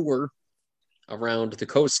week-long tour around the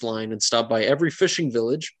coastline and stop by every fishing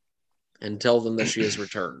village and tell them that she has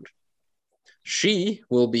returned. She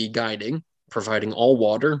will be guiding, providing all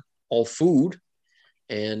water, all food,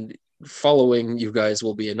 and following you guys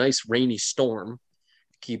will be a nice rainy storm,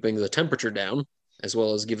 keeping the temperature down, as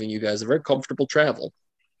well as giving you guys a very comfortable travel.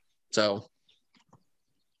 So,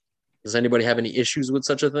 does anybody have any issues with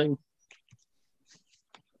such a thing?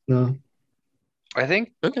 No. I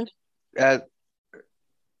think Okay. at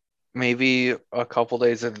maybe a couple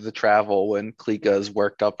days into the travel, when Klika's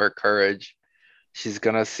worked up her courage, she's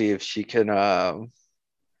gonna see if she can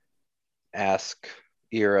ask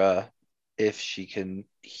Ira if she can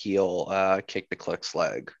heal Kick the Click's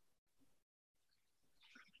leg.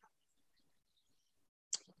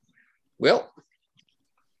 Well,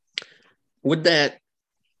 with that,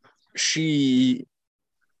 she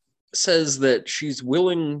says that she's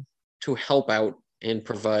willing to help out and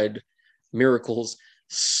provide miracles,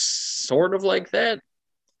 sort of like that.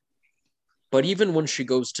 But even when she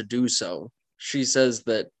goes to do so, she says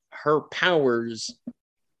that her powers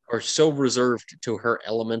are so reserved to her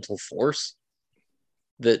elemental force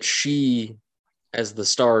that she, as the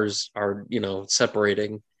stars are,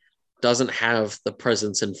 separating, doesn't have the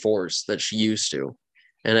presence and force that she used to.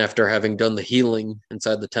 And after having done the healing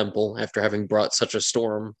inside the temple, after having brought such a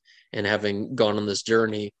storm and having gone on this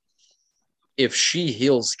journey, if she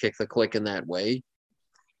heals Kick the Click in that way,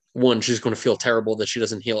 one, she's going to feel terrible that she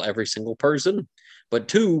doesn't heal every single person. But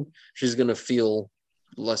two, she's going to feel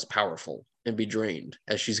less powerful and be drained,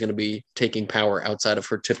 as she's going to be taking power outside of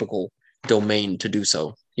her typical domain to do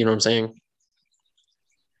so. You know what I'm saying?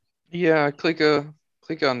 Yeah, Klika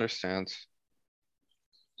understands.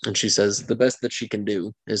 And she says the best that she can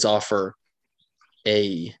do is offer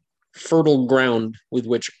a fertile ground with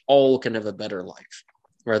which all can have a better life,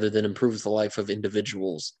 rather than improve the life of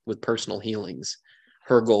individuals with personal healings.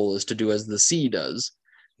 Her goal is to do as the sea does,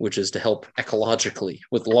 which is to help ecologically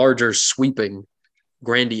with larger, sweeping,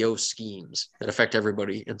 grandiose schemes that affect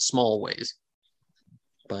everybody in small ways.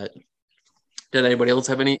 But did anybody else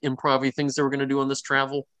have any improv-y things they were going to do on this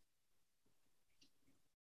travel?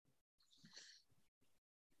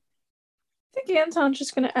 I think Anton's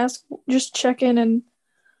just going to check in and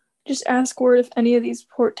just ask word if any of these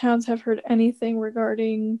port towns have heard anything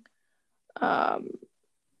regarding I'm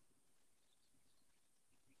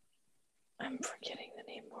forgetting the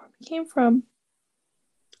name where we came from.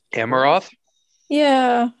 Amaroth?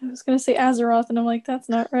 Yeah, I was going to say Azeroth, and I'm like, that's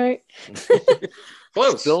not right.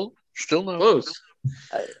 Close. Still no. Close.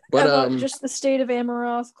 But about just the state of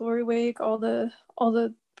Amaroth, Glory Wake, all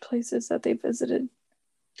the places that they visited.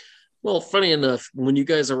 Well, funny enough, when you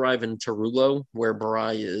guys arrive in Tarullo, where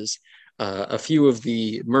Barai is, a few of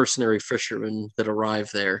the mercenary fishermen that arrive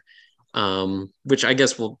there, which I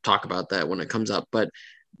guess we'll talk about that when it comes up, but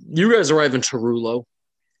you guys arrive in Tarullo,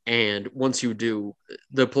 and once you do,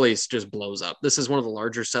 the place just blows up. This is one of the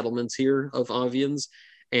larger settlements here of Avians,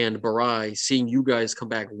 and Barai, seeing you guys come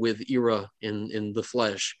back with Ira in the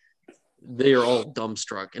flesh, they are all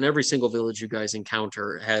dumbstruck. And every single village you guys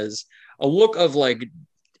encounter has a look of like,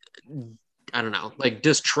 I don't know, like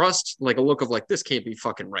distrust, like a look of like, this can't be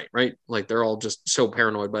fucking right? Like they're all just so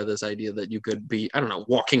paranoid by this idea that you could be, I don't know,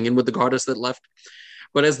 walking in with the goddess that left.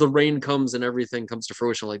 But as the rain comes and everything comes to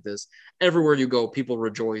fruition like this, everywhere you go, people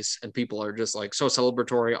rejoice and people are just like so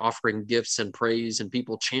celebratory, offering gifts and praise, and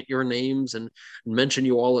people chant your names and mention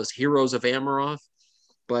you all as heroes of Amaroth.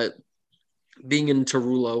 But being in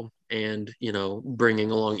Tarullo and,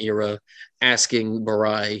 bringing along Ira, asking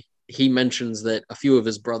Barai, he mentions that a few of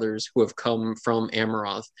his brothers who have come from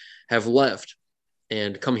Amaroth have left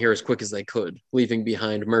and come here as quick as they could, leaving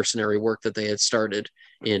behind mercenary work that they had started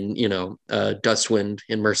in, Dustwind,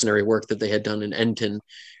 and mercenary work that they had done in Enton.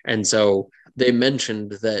 And so they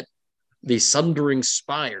mentioned that the Sundering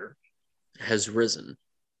Spire has risen.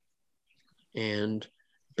 And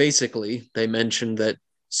basically, they mentioned that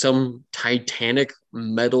some titanic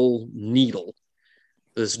metal needle,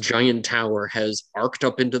 this giant tower, has arced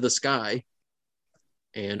up into the sky,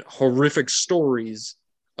 and horrific stories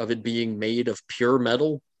of it being made of pure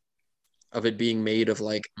metal, of it being made of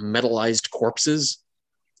like metallized corpses,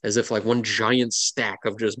 as if like one giant stack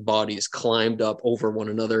of just bodies climbed up over one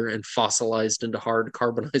another and fossilized into hard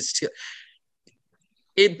carbonized steel.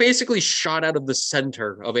 It basically shot out of the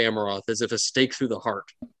center of Amaroth as if a stake through the heart.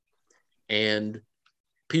 And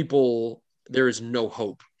people, there is no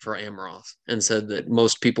hope for Amaroth, and said that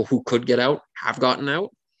most people who could get out have gotten out.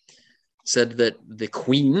 Said that the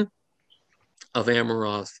queen of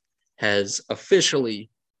Amaroth has officially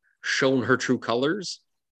shown her true colors,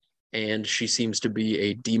 and she seems to be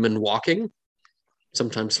a demon walking,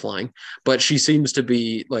 sometimes flying, but she seems to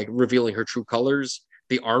be like revealing her true colors.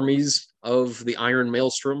 The armies of the Iron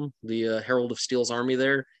Maelstrom, the Herald of Steel's army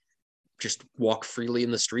there, just walk freely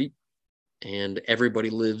in the street, and everybody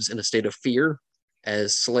lives in a state of fear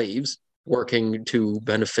as slaves working to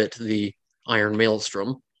benefit the Iron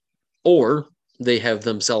Maelstrom, or they have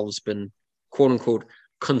themselves been, quote unquote,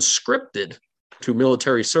 conscripted to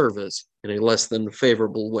military service in a less than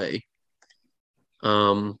favorable way.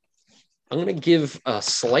 I'm going to give a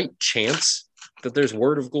slight chance that there's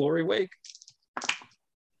word of Glory Wake.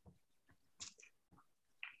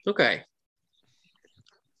 Okay.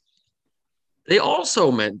 They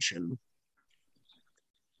also mention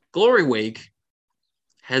Glory Wake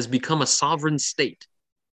has become a sovereign state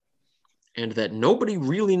and that nobody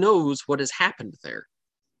really knows what has happened there.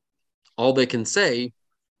 All they can say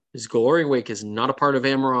is Glory Wake is not a part of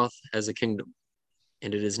Amaroth as a kingdom,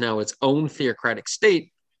 and it is now its own theocratic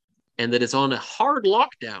state, and that it's on a hard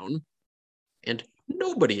lockdown, and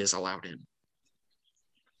nobody is allowed in.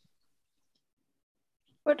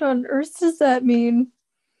 What on earth does that mean?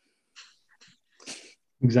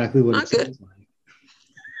 Exactly what Not it good. sounds like.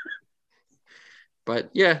 But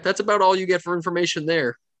yeah, that's about all you get for information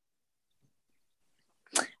there.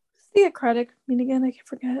 Theocratic mean again? I can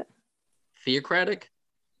forget. Theocratic?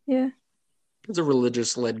 Yeah. It's a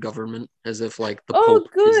religious-led government, as if like the Oh,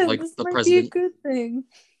 Pope good. is like This the might president. be a good thing.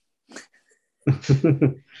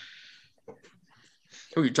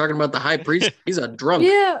 Who are you talking about? The high priest? He's a drunk.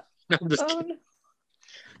 Yeah. No, I'm just Oh, kidding.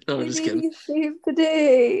 No, I'm just maybe kidding. he saved the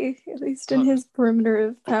day, at least in his perimeter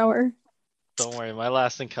of power. Don't worry, my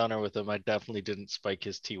last encounter with him, I definitely didn't spike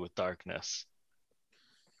his tea with darkness.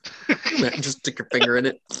 Just stick your finger in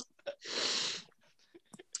it.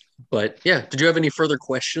 But yeah, did you have any further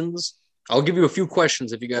questions? I'll give you a few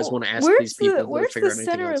questions if you guys want to ask these people. Where's the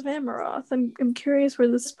center of Amaroth? I'm curious where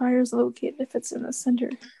the spire is located, if it's in the center.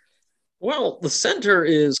 Well, the center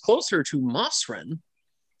is closer to Mossren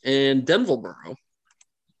and Denvillboro,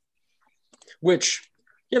 which,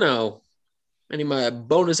 you know, any of my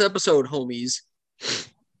bonus episode homies.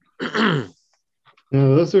 No,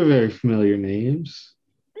 those are very familiar names.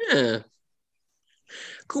 Yeah.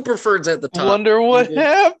 Cooperford's at the top. Wonder what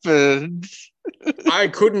happened. I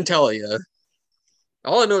couldn't tell you.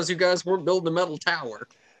 All I know is you guys weren't building a metal tower.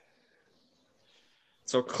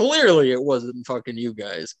 So clearly it wasn't fucking you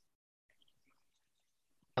guys.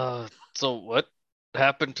 So what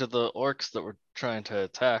happened to the orcs that were trying to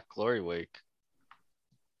attack Glory Wake?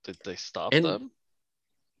 Did they stop them?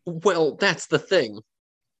 Well, that's the thing.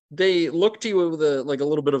 They look to you with a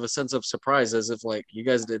little bit of a sense of surprise, as if like you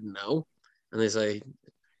guys didn't know. And they say,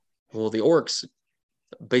 well, the orcs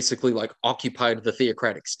basically like occupied the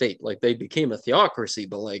theocratic state. Like they became a theocracy,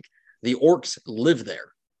 but like the orcs live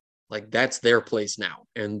there. Like that's their place now.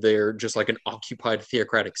 And they're just like an occupied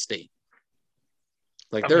theocratic state.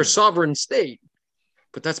 Like they're a sovereign state,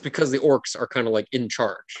 but that's because the orcs are kind of like in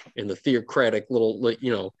charge. And the theocratic little,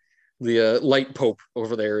 you know, the light pope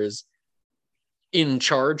over there is in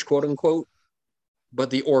charge, quote unquote. But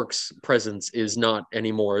the orcs' presence is not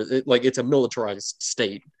anymore. It's a militarized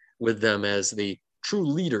state with them as the true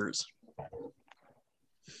leaders.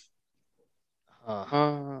 There's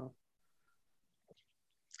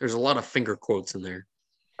a lot of finger quotes in there.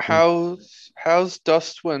 How's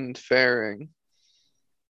Dustwind faring?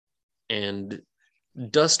 And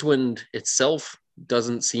Dustwind itself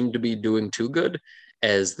doesn't seem to be doing too good,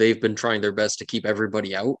 as they've been trying their best to keep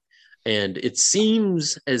everybody out. And it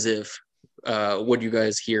seems as if what you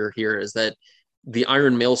guys hear here is that the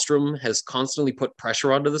Iron Maelstrom has constantly put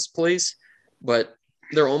pressure onto this place, but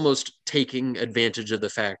they're almost taking advantage of the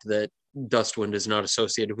fact that Dustwind is not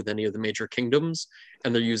associated with any of the major kingdoms,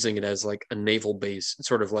 and they're using it as like a naval base,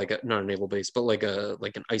 sort of like not a naval base, but like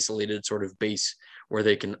an isolated sort of base where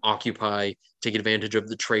they can occupy, take advantage of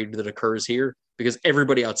the trade that occurs here, because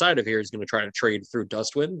everybody outside of here is going to try to trade through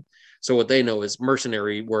Dustwind. So what they know is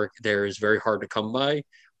mercenary work there is very hard to come by,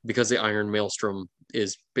 because the Iron Maelstrom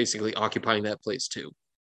is basically occupying that place too.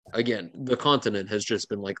 Again, the continent has just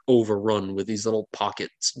been like overrun with these little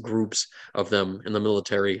pockets, groups of them, and the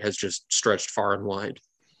military has just stretched far and wide.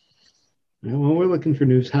 Well, we're looking for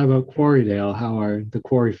news. How about Quarrydale? How are the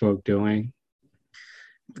quarry folk doing?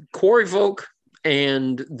 Quarry folk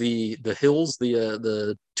and the hills,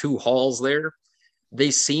 the two halls there, they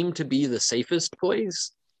seem to be the safest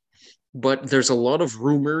place. But there's a lot of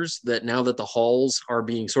rumors that now that the halls are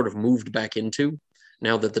being sort of moved back into,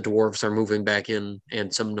 now that the dwarves are moving back in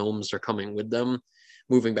and some gnomes are coming with them,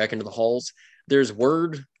 moving back into the halls, there's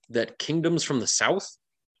word that kingdoms from the south,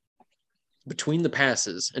 between the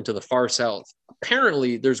passes and to the far south,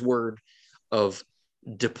 apparently there's word of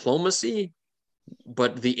diplomacy,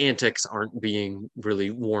 but the antics aren't being really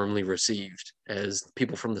warmly received, as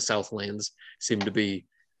people from the Southlands seem to be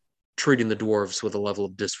treating the dwarves with a level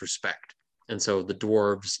of disrespect. And so the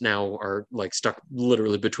dwarves now are like stuck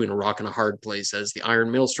literally between a rock and a hard place as the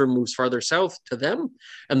Iron Maelstrom moves farther south to them,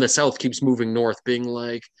 and the south keeps moving north, being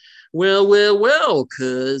like, well,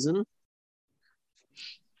 cousin.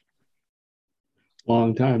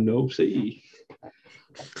 Long time no see.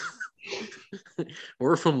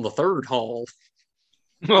 We're from the third hall.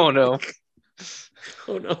 Oh no.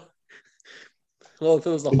 Oh no. Well, if it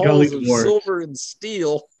was the The halls Gully of Dwarfs. silver and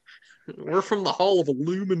steel, we're from the hall of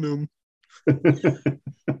aluminum.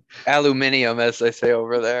 Aluminium, as they say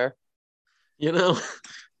over there. You know,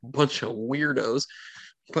 bunch of weirdos.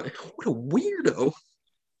 But what a weirdo.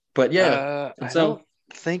 But yeah, I don't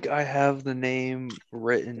think I have the name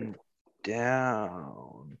written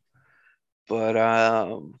down. But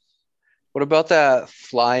what about that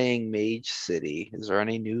flying mage city? Is there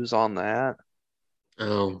any news on that?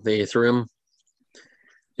 oh, the Aetherium.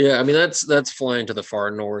 Yeah, I mean that's flying to the far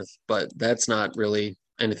north, but that's not really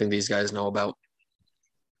anything these guys know about.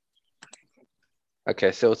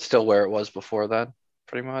 Okay, so it's still where it was before then,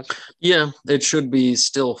 pretty much. Yeah, it should be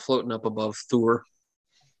still floating up above Thor,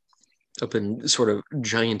 up in sort of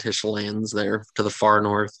giantish lands there to the far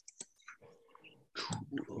north.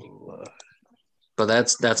 But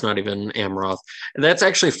that's not even Amaroth. That's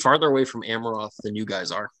actually farther away from Amaroth than you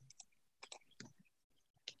guys are.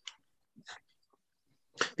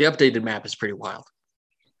 The updated map is pretty wild.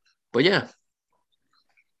 But yeah.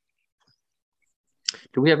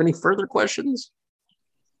 Do we have any further questions?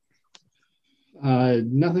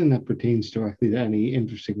 Nothing that pertains directly to any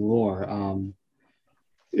interesting lore.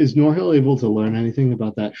 Is Norhill able to learn anything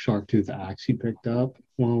about that shark tooth axe he picked up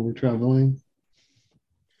while we're traveling?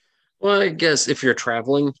 Well, I guess if you're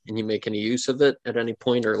traveling and you make any use of it at any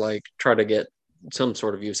point or like try to get some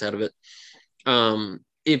sort of use out of it,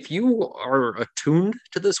 if you are attuned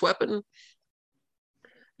to this weapon,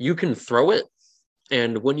 you can throw it.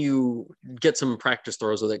 And when you get some practice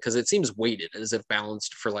throws with it, because it seems weighted as if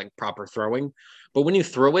balanced for like proper throwing, but when you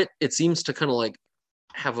throw it, it seems to kind of like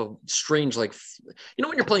have a strange like, you know,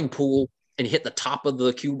 when you're playing pool and you hit the top of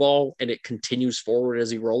the cue ball and it continues forward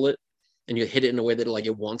as you roll it, and you hit it in a way that like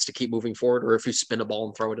it wants to keep moving forward, or if you spin a ball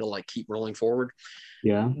and throw it, it'll like keep rolling forward.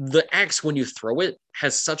 Yeah. The axe, when you throw it,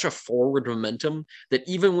 has such a forward momentum that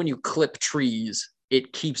even when you clip trees,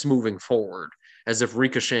 it keeps moving forward as if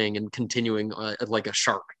ricocheting and continuing like a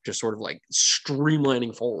shark, just sort of like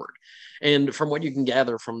streamlining forward. And from what you can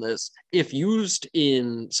gather from this, if used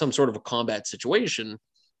in some sort of a combat situation,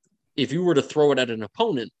 if you were to throw it at an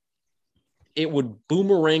opponent, it would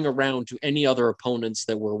boomerang around to any other opponents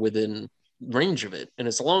that were within range of it. And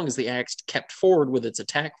as long as the axe kept forward with its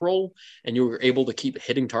attack roll and you were able to keep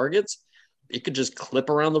hitting targets, it could just clip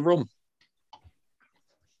around the room.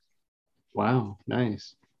 Wow,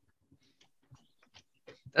 nice.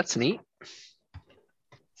 That's neat.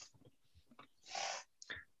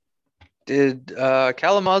 Did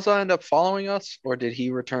Kalamazoo end up following us, or did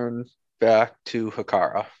he return back to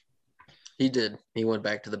Hakara? He did. He went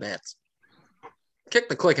back to the bats. Kick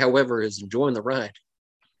the Click, however, is enjoying the ride.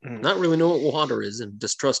 Not really know what water is and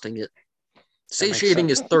distrusting it. Satiating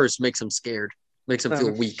his thirst makes him scared, makes him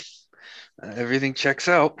feel weak. Everything checks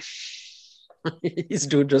out. He's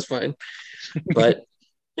doing just fine. But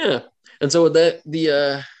yeah. And so with that,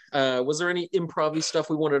 was there any improv stuff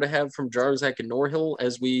we wanted to have from Jarzak and Norhill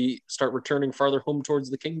as we start returning farther home towards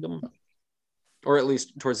the kingdom? Or at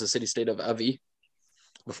least towards the city-state of Avi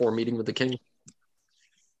before meeting with the king?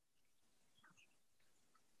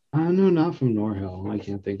 No, not from Norhill. I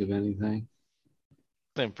can't think of anything.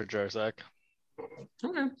 Same for Jarzak.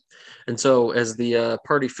 Okay. And so as the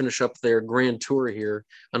party finish up their grand tour here,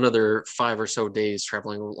 another 5 or so days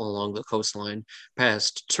traveling along the coastline,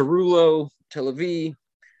 past Terulo, Tel Aviv,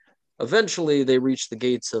 eventually they reach the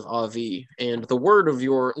gates of Avi, and the word of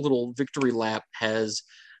your little victory lap has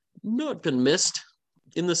not been missed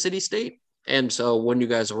in the city-state. And so when you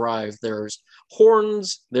guys arrive, there's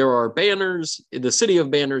horns, there are banners, the city of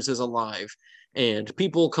banners is alive, and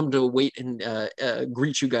people come to wait and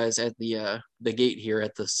greet you guys at the gate here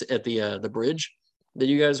at the bridge that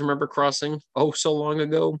you guys remember crossing so long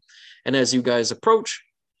ago. And as you guys approach,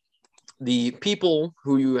 the people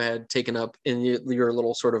who you had taken up in your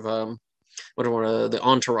little sort of the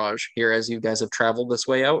entourage here as you guys have traveled this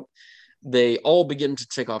way out, they all begin to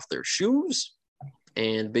take off their shoes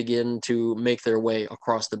and begin to make their way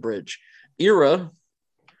across the bridge. Ira,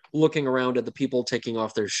 looking around at the people taking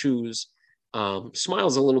off their shoes,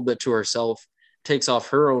 smiles a little bit to herself, takes off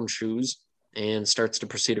her own shoes, and starts to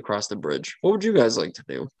proceed across the bridge. What would you guys like to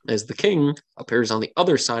do? As the king appears on the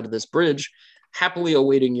other side of this bridge, happily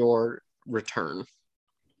awaiting your return.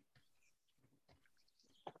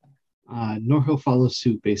 nor he'll follow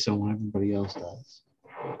suit based on what everybody else does.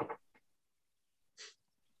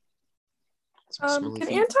 Can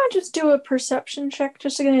Anton just do a perception check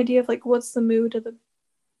just to get an idea of like what's the mood of the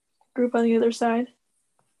group on the other side?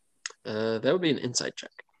 That would be an insight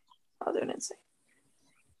check. I'll do an insight.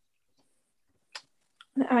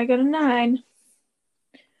 I got a 9.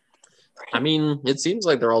 I mean, it seems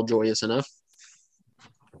like they're all joyous enough.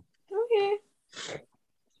 Okay.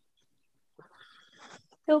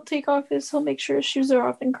 He'll make sure his shoes are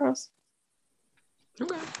off and cross.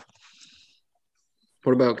 Okay.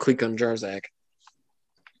 What about Cleek on Jarzak?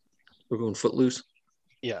 We're going footloose?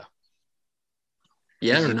 Yeah.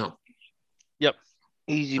 Yeah Easy. or no? Yep.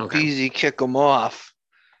 Easy peasy, kick them off.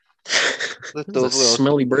 Let those little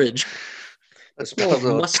smelly bridge. The smell of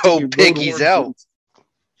little musty toe piggies out.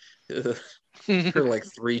 They're like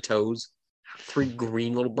 3 toes. 3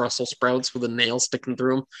 green little Brussels sprouts with a nail sticking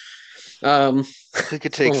through them.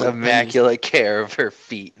 Clicka takes immaculate care of her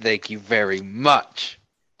feet. Thank you very much.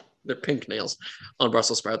 They're pink nails on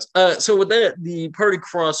Brussels sprouts. So with that, the party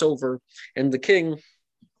crossover, and the king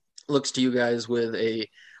looks to you guys with a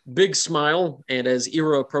big smile, and as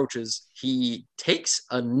Ira approaches, he takes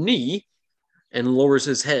a knee and lowers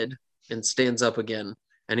his head and stands up again.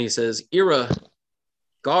 And he says, Ira,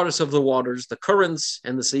 goddess of the waters, the currents,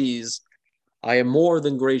 and the seas, I am more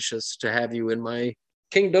than gracious to have you in my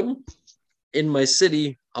kingdom, in my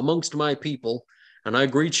city, amongst my people, and I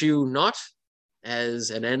greet you not as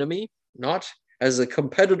an enemy, not as a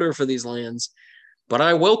competitor for these lands, but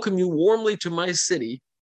I welcome you warmly to my city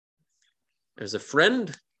as a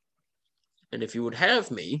friend, and if you would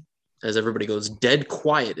have me, as everybody goes dead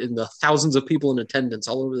quiet in the thousands of people in attendance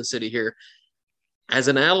all over the city here, as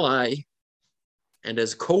an ally and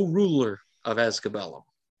as co-ruler of Ascabellum.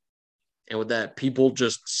 And with that, people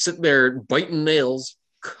just sit there biting nails,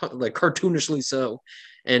 like cartoonishly so,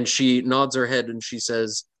 and she nods her head and she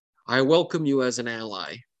says, I welcome you as an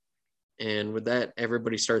ally. And with that,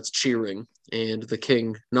 everybody starts cheering, and the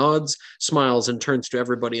king nods, smiles, and turns to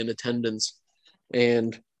everybody in attendance,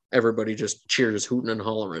 and everybody just cheers, hooting and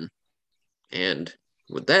hollering. And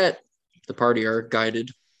with that, the party are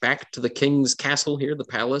guided back to the king's castle here, the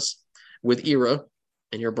palace, with Ira,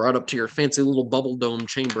 and you're brought up to your fancy little bubble dome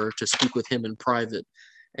chamber to speak with him in private,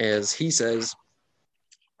 as he says,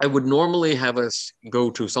 I would normally have us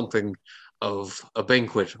go to something of a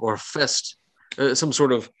banquet or a fest, some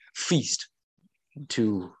sort of feast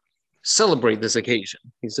to celebrate this occasion.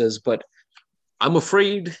 He says, but I'm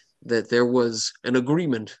afraid that there was an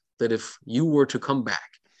agreement that if you were to come back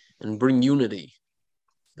and bring unity,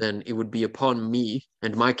 then it would be upon me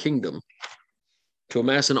and my kingdom to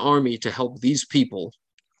amass an army to help these people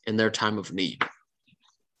in their time of need.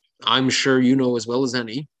 I'm sure you know as well as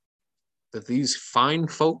any that these fine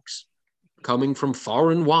folks coming from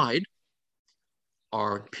far and wide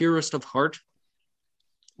are purest of heart,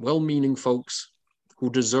 well-meaning folks who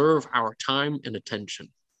deserve our time and attention.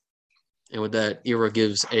 And with that, Ira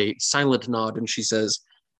gives a silent nod, and she says,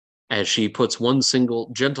 as she puts one single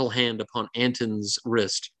gentle hand upon Anton's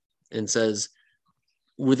wrist and says,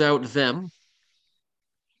 without them,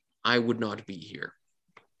 I would not be here.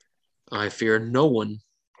 I fear no one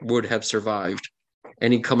would have survived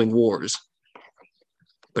any coming wars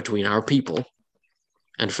between our people,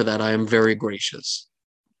 and for that I am very gracious.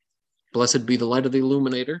 Blessed be the light of the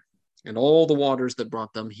illuminator and all the waters that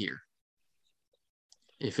brought them here.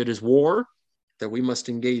 If it is war that we must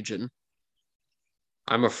engage in,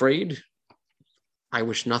 I'm afraid I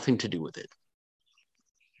wish nothing to do with it.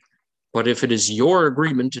 But if it is your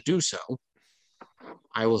agreement to do so,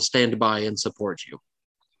 I will stand by and support you.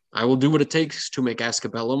 I will do what it takes to make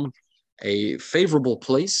Ascabellum a favorable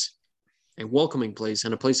place, a welcoming place,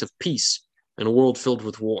 and a place of peace in a world filled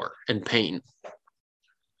with war and pain.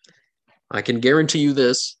 I can guarantee you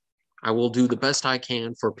this, I will do the best I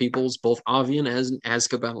can for peoples both Avian and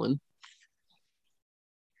Ascabellum,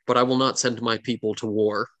 but I will not send my people to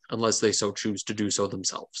war unless they so choose to do so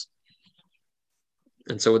themselves.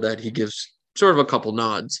 And so with that, he gives sort of a couple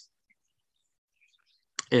nods.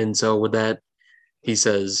 And so with that, he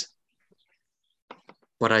says,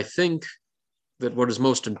 but I think that what is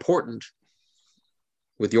most important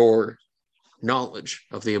with your knowledge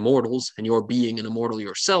of the immortals and your being an immortal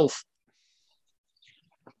yourself,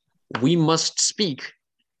 we must speak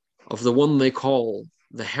of the one they call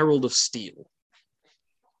the Herald of Steel.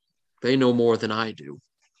 They know more than I do,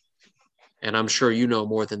 and I'm sure you know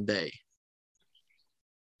more than they.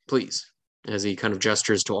 Please, as he kind of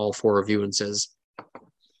gestures to all 4 of you and says,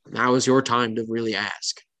 now is your time to really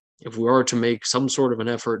ask. If we are to make some sort of an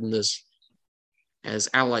effort in this as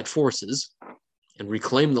allied forces and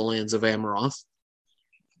reclaim the lands of Amaroth,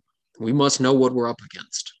 We must know what we're up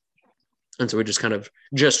against. And so he just kind of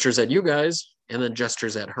gestures at you guys and then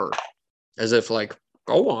gestures at her as if like,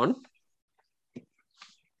 go on.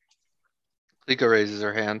 Lika raises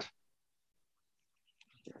her hand.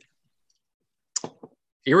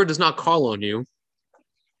 Ira does not call on you.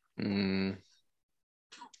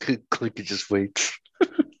 Klika just waits.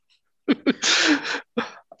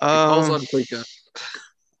 Calls on Klika.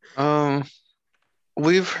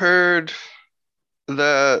 We've heard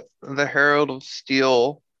that the Herald of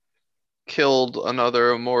Steel killed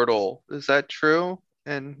another immortal. Is that true?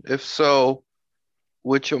 And if so,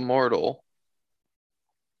 which immortal?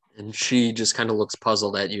 And she just kind of looks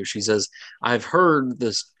puzzled at you. She says, I've heard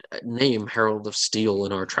this name, Herald of Steel,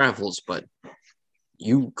 in our travels, but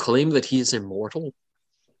you claim that he is immortal?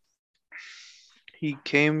 He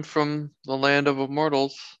came from the land of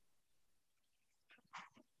immortals.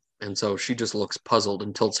 And so she just looks puzzled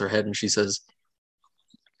and tilts her head and she says,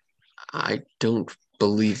 I don't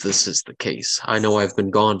believe this is the case. I know I've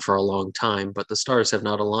been gone for a long time, but the stars have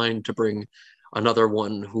not aligned to bring another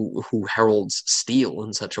one who heralds steel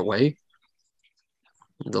in such a way.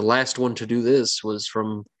 The last one to do this was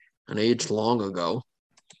from an age long ago,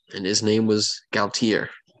 and his name was Galtier.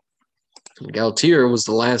 And Galtier was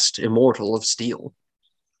the last immortal of steel.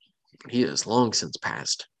 He has long since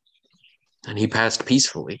passed. And he passed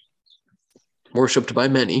peacefully, worshipped by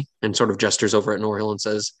many, and sort of gestures over at Norhill and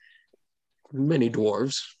says, many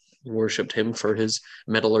dwarves worshipped him for his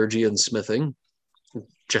metallurgy and smithing.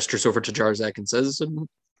 Gestures over to Jarzak and says, and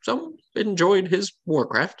some enjoyed his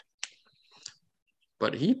warcraft.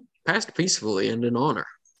 But he passed peacefully and in honor,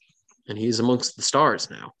 and he is amongst the stars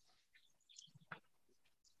now.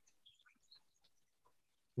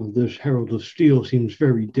 Well, this Herald of Steel seems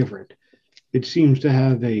very different. It seems to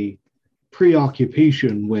have a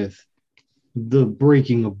preoccupation with the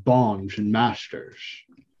breaking of bonds and masters.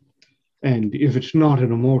 And if it's not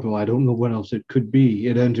an immortal, I don't know what else it could be.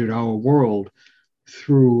 It entered our world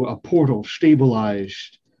through a portal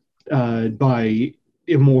stabilized by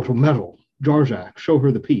immortal metal. Jarzak, show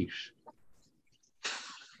her the piece.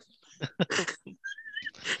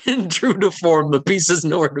 In true to form, the piece is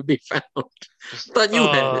nowhere to be found. Thought you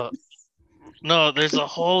had it. No, there's a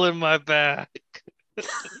hole in my back.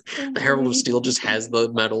 The Herald of Steel just has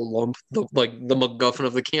the metal lump, the MacGuffin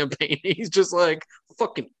of the campaign. He's just like,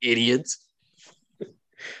 fucking idiots.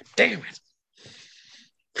 Damn it.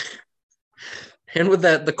 And with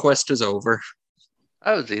that, the quest is over.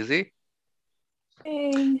 That was easy.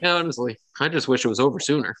 Dang. Yeah, honestly, I just wish it was over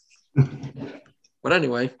sooner. But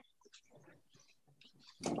anyway.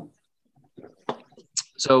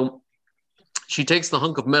 So she takes the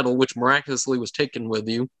hunk of metal, which miraculously was taken with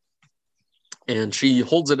you, and she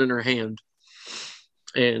holds it in her hand.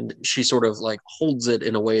 And she sort of like holds it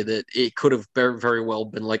in a way that it could have very well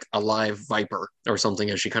been like a live viper or something,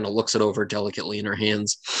 as she kind of looks it over delicately in her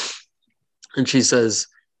hands. And she says,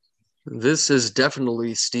 this is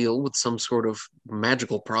definitely steel with some sort of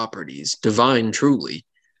magical properties, divine truly.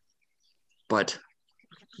 But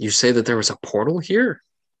you say that there was a portal here?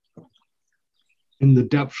 In the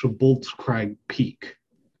depths of Bolt's Crag Peak.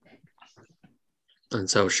 And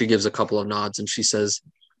so she gives a couple of nods and she says,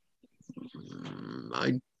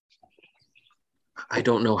 I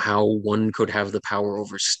don't know how one could have the power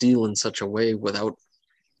over steel in such a way without...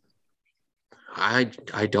 I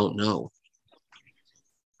don't know.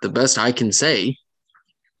 The best I can say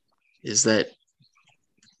is that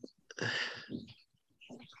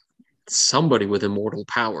somebody with immortal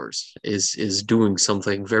powers is doing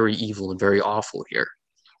something very evil and very awful here.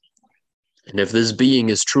 And if this being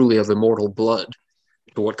is truly of immortal blood,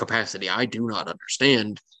 to what capacity I do not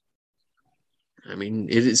understand, I mean,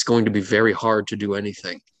 it is going to be very hard to do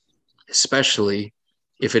anything, especially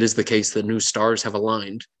if it is the case that new stars have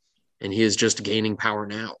aligned and he is just gaining power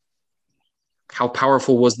now. How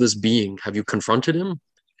powerful was this being? Have you confronted him?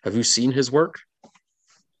 Have you seen his work?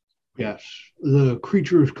 Yes, the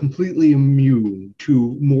creature is completely immune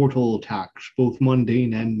to mortal attacks, both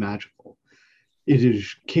mundane and magical. It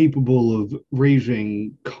is capable of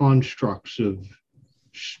raising constructs of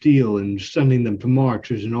steel and sending them to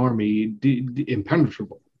march as an army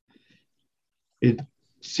impenetrable. It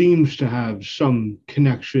seems to have some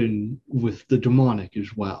connection with the demonic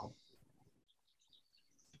as well.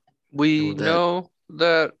 We know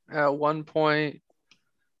that at one point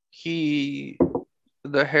the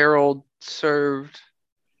Herald served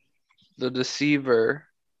the Deceiver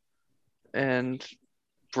and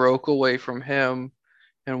broke away from him.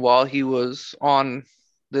 And while he was on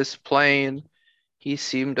this plane, he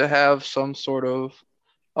seemed to have some sort of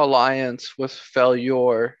alliance with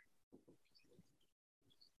Felior.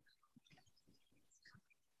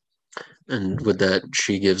 And with that,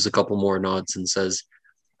 she gives a couple more nods and says,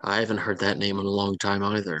 I haven't heard that name in a long time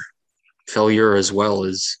either. Failure as well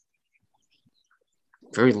is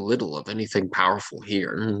very little of anything powerful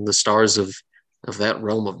here. And the stars of that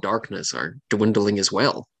realm of darkness are dwindling as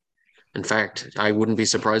well. In fact, I wouldn't be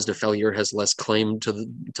surprised if Failure has less claim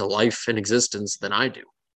to life and existence than I do.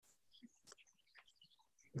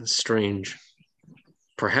 It's strange.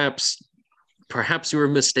 Perhaps you were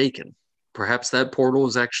mistaken. Perhaps that portal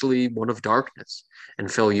is actually one of darkness,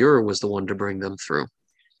 and Failure was the one to bring them through.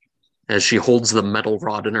 As she holds the metal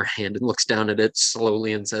rod in her hand and looks down at it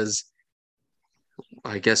slowly and says,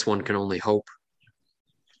 I guess one can only hope.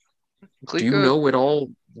 Do you know at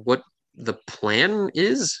all what the plan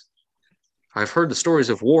is? I've heard the stories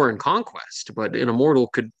of war and conquest, but an immortal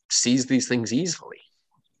could seize these things easily.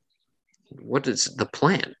 What is the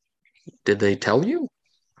plan? Did they tell you?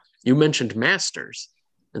 You mentioned masters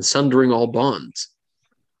and sundering all bonds.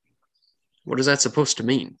 What is that supposed to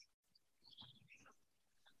mean?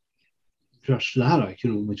 Just that, I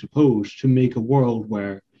can only suppose, to make a world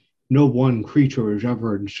where no one creature is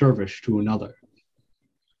ever in service to another.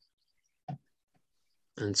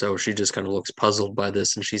 And so she just kind of looks puzzled by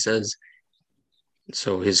this, and she says,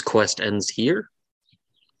 so his quest ends here?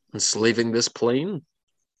 Enslaving this plane?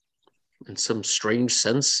 In some strange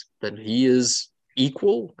sense that he is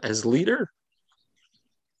equal as leader?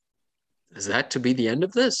 Is that to be the end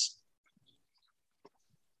of this?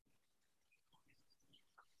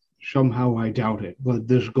 Somehow I doubt it. What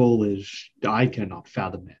this goal is, I cannot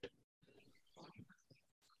fathom it.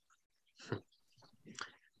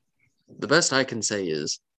 The best I can say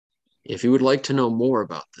is, if you would like to know more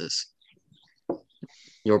about this,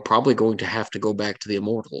 you're probably going to have to go back to the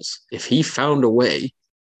Immortals. If he found a way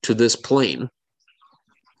to this plane,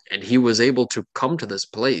 and he was able to come to this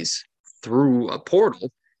place through a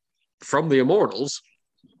portal from the Immortals,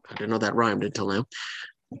 I didn't know that rhymed until now,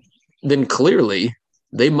 then clearly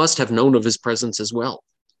they must have known of his presence as well.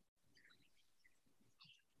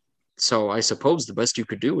 So I suppose the best you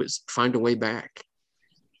could do is find a way back.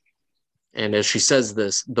 And as she says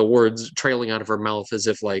this, the words trailing out of her mouth as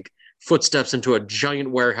if like footsteps into a giant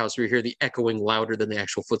warehouse where you hear the echoing louder than the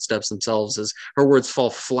actual footsteps themselves as her words fall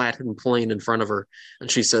flat and plain in front of her. And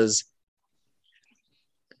she says,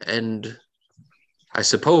 and I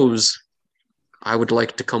suppose I would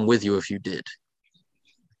like to come with you if you did.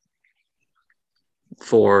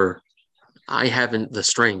 For I haven't the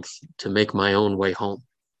strength to make my own way home.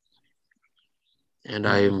 And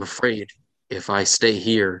I am afraid if I stay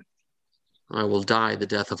here, I will die the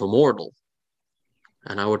death of a mortal,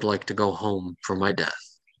 and I would like to go home for my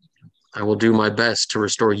death. I will do my best to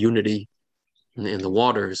restore unity in the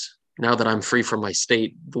waters. Now that I'm free from my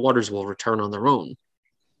state, the waters will return on their own,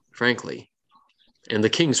 frankly. And the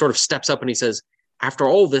king sort of steps up and he says, after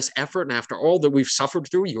all this effort and after all that we've suffered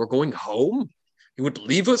through, you're going home? You would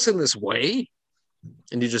leave us in this way?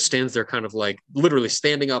 And he just stands there kind of like literally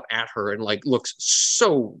standing up at her and like looks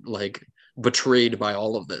so like betrayed by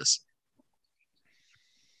all of this.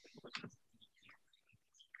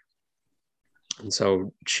 And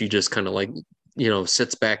so she just kind of like,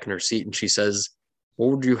 sits back in her seat and she says, what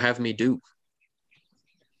would you have me do?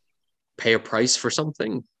 Pay a price for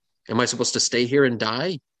something? Am I supposed to stay here and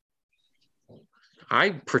die? I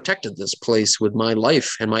protected this place with my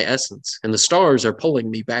life and my essence, and the stars are pulling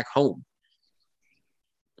me back home.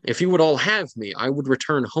 If you would all have me, I would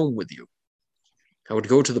return home with you. I would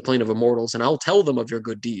go to the plane of immortals and I'll tell them of your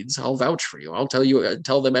good deeds. I'll vouch for you. I'll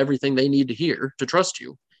tell them everything they need to hear to trust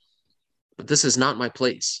you. But this is not my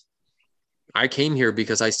place. I came here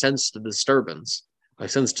because I sensed a disturbance. I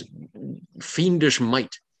sensed fiendish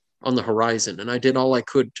might on the horizon, and I did all I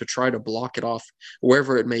could to try to block it off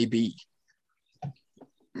wherever it may be.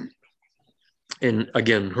 And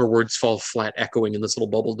again, her words fall flat, echoing in this little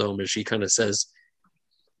bubble dome as she kind of says,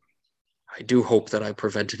 I do hope that I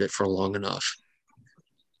prevented it for long enough.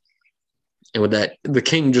 And with that, the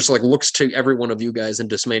king just like looks to every one of you guys in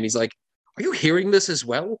dismay, and he's like, are you hearing this as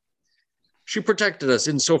well? She protected us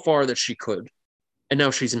insofar that she could, and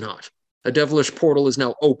now she's not. A devilish portal is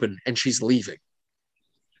now open, and she's leaving.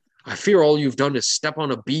 I fear all you've done is step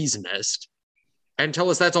on a bee's nest and tell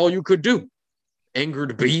us that's all you could do.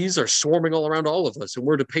 Angered bees are swarming all around all of us, and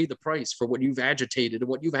we're to pay the price for what you've agitated and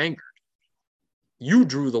what you've angered. You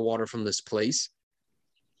drew the water from this place.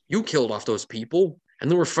 You killed off those people,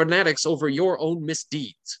 and there were fanatics over your own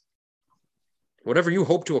misdeeds. Whatever you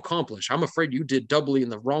hope to accomplish, I'm afraid you did doubly in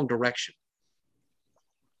the wrong direction.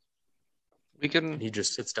 And he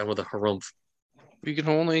just sits down with a harumph. We can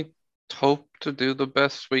only hope to do the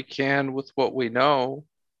best we can with what we know.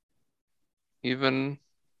 Even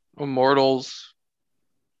immortals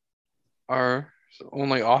are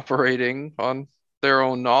only operating on their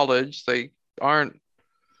own knowledge. They aren't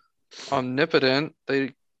omnipotent.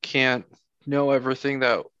 They can't know everything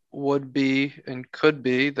that would be and could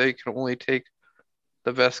be. They can only take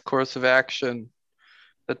the best course of action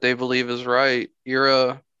that they believe is right.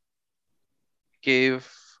 Ira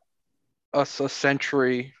gave us a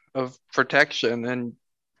century of protection, and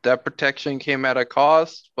that protection came at a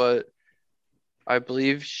cost, but I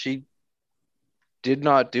believe she did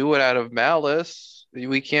not do it out of malice.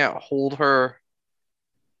 We can't hold her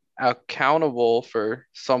accountable for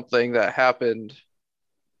something that happened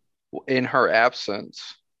in her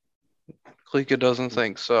absence. Klika doesn't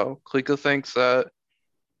think so. Klika thinks that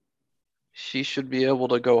she should be able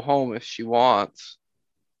to go home if she wants.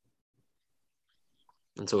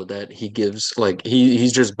 And so that he gives, like,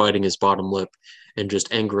 he's just biting his bottom lip and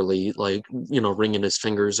just angrily, like, wringing his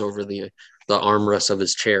fingers over the armrest of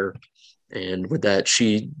his chair. And with that,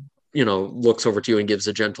 she, looks over to you and gives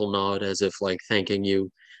a gentle nod as if, like, thanking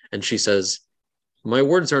you. And she says, "My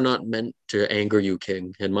words are not meant to anger you,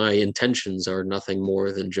 King, and my intentions are nothing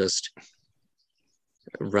more than just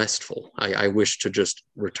restful. I wish to just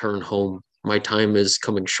return home. My time is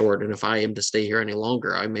coming short, and if I am to stay here any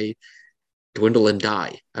longer, I may dwindle and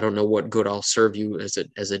die. I don't know what good I'll serve you as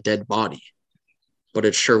a dead body, but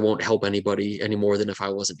it sure won't help anybody any more than if I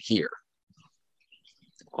wasn't here.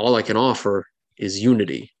 All I can offer is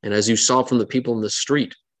unity, and as you saw from the people in the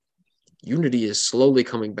street, unity is slowly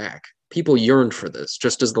coming back. People yearned for this,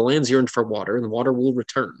 just as the lands yearned for water, and the water will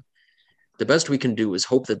return. The best we can do is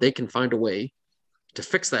hope that they can find a way to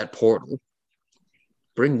fix that portal,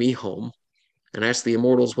 bring me home, and ask the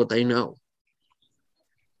immortals what they know.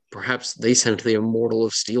 Perhaps they sent the immortal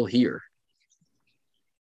of steel here.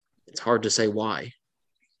 It's hard to say why,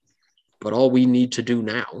 but all we need to do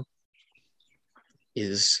now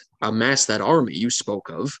is amass that army you spoke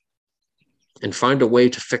of and find a way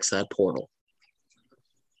to fix that portal.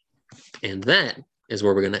 And that is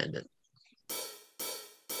where we're going to end it.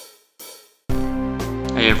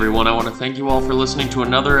 Hey everyone, I want to thank you all for listening to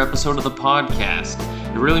another episode of the podcast.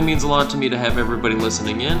 It really means a lot to me to have everybody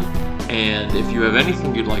listening in, and if you have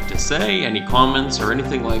anything you'd like to say, any comments or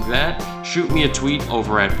anything like that, shoot me a tweet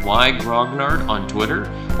over at ygrognard on Twitter,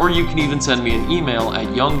 or you can even send me an email at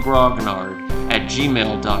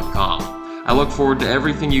younggrognard@gmail.com. I look forward to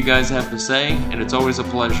everything you guys have to say, and it's always a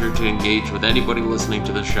pleasure to engage with anybody listening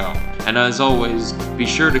to the show. And as always, be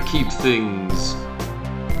sure to keep things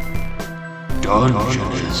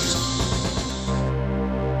dungeonous.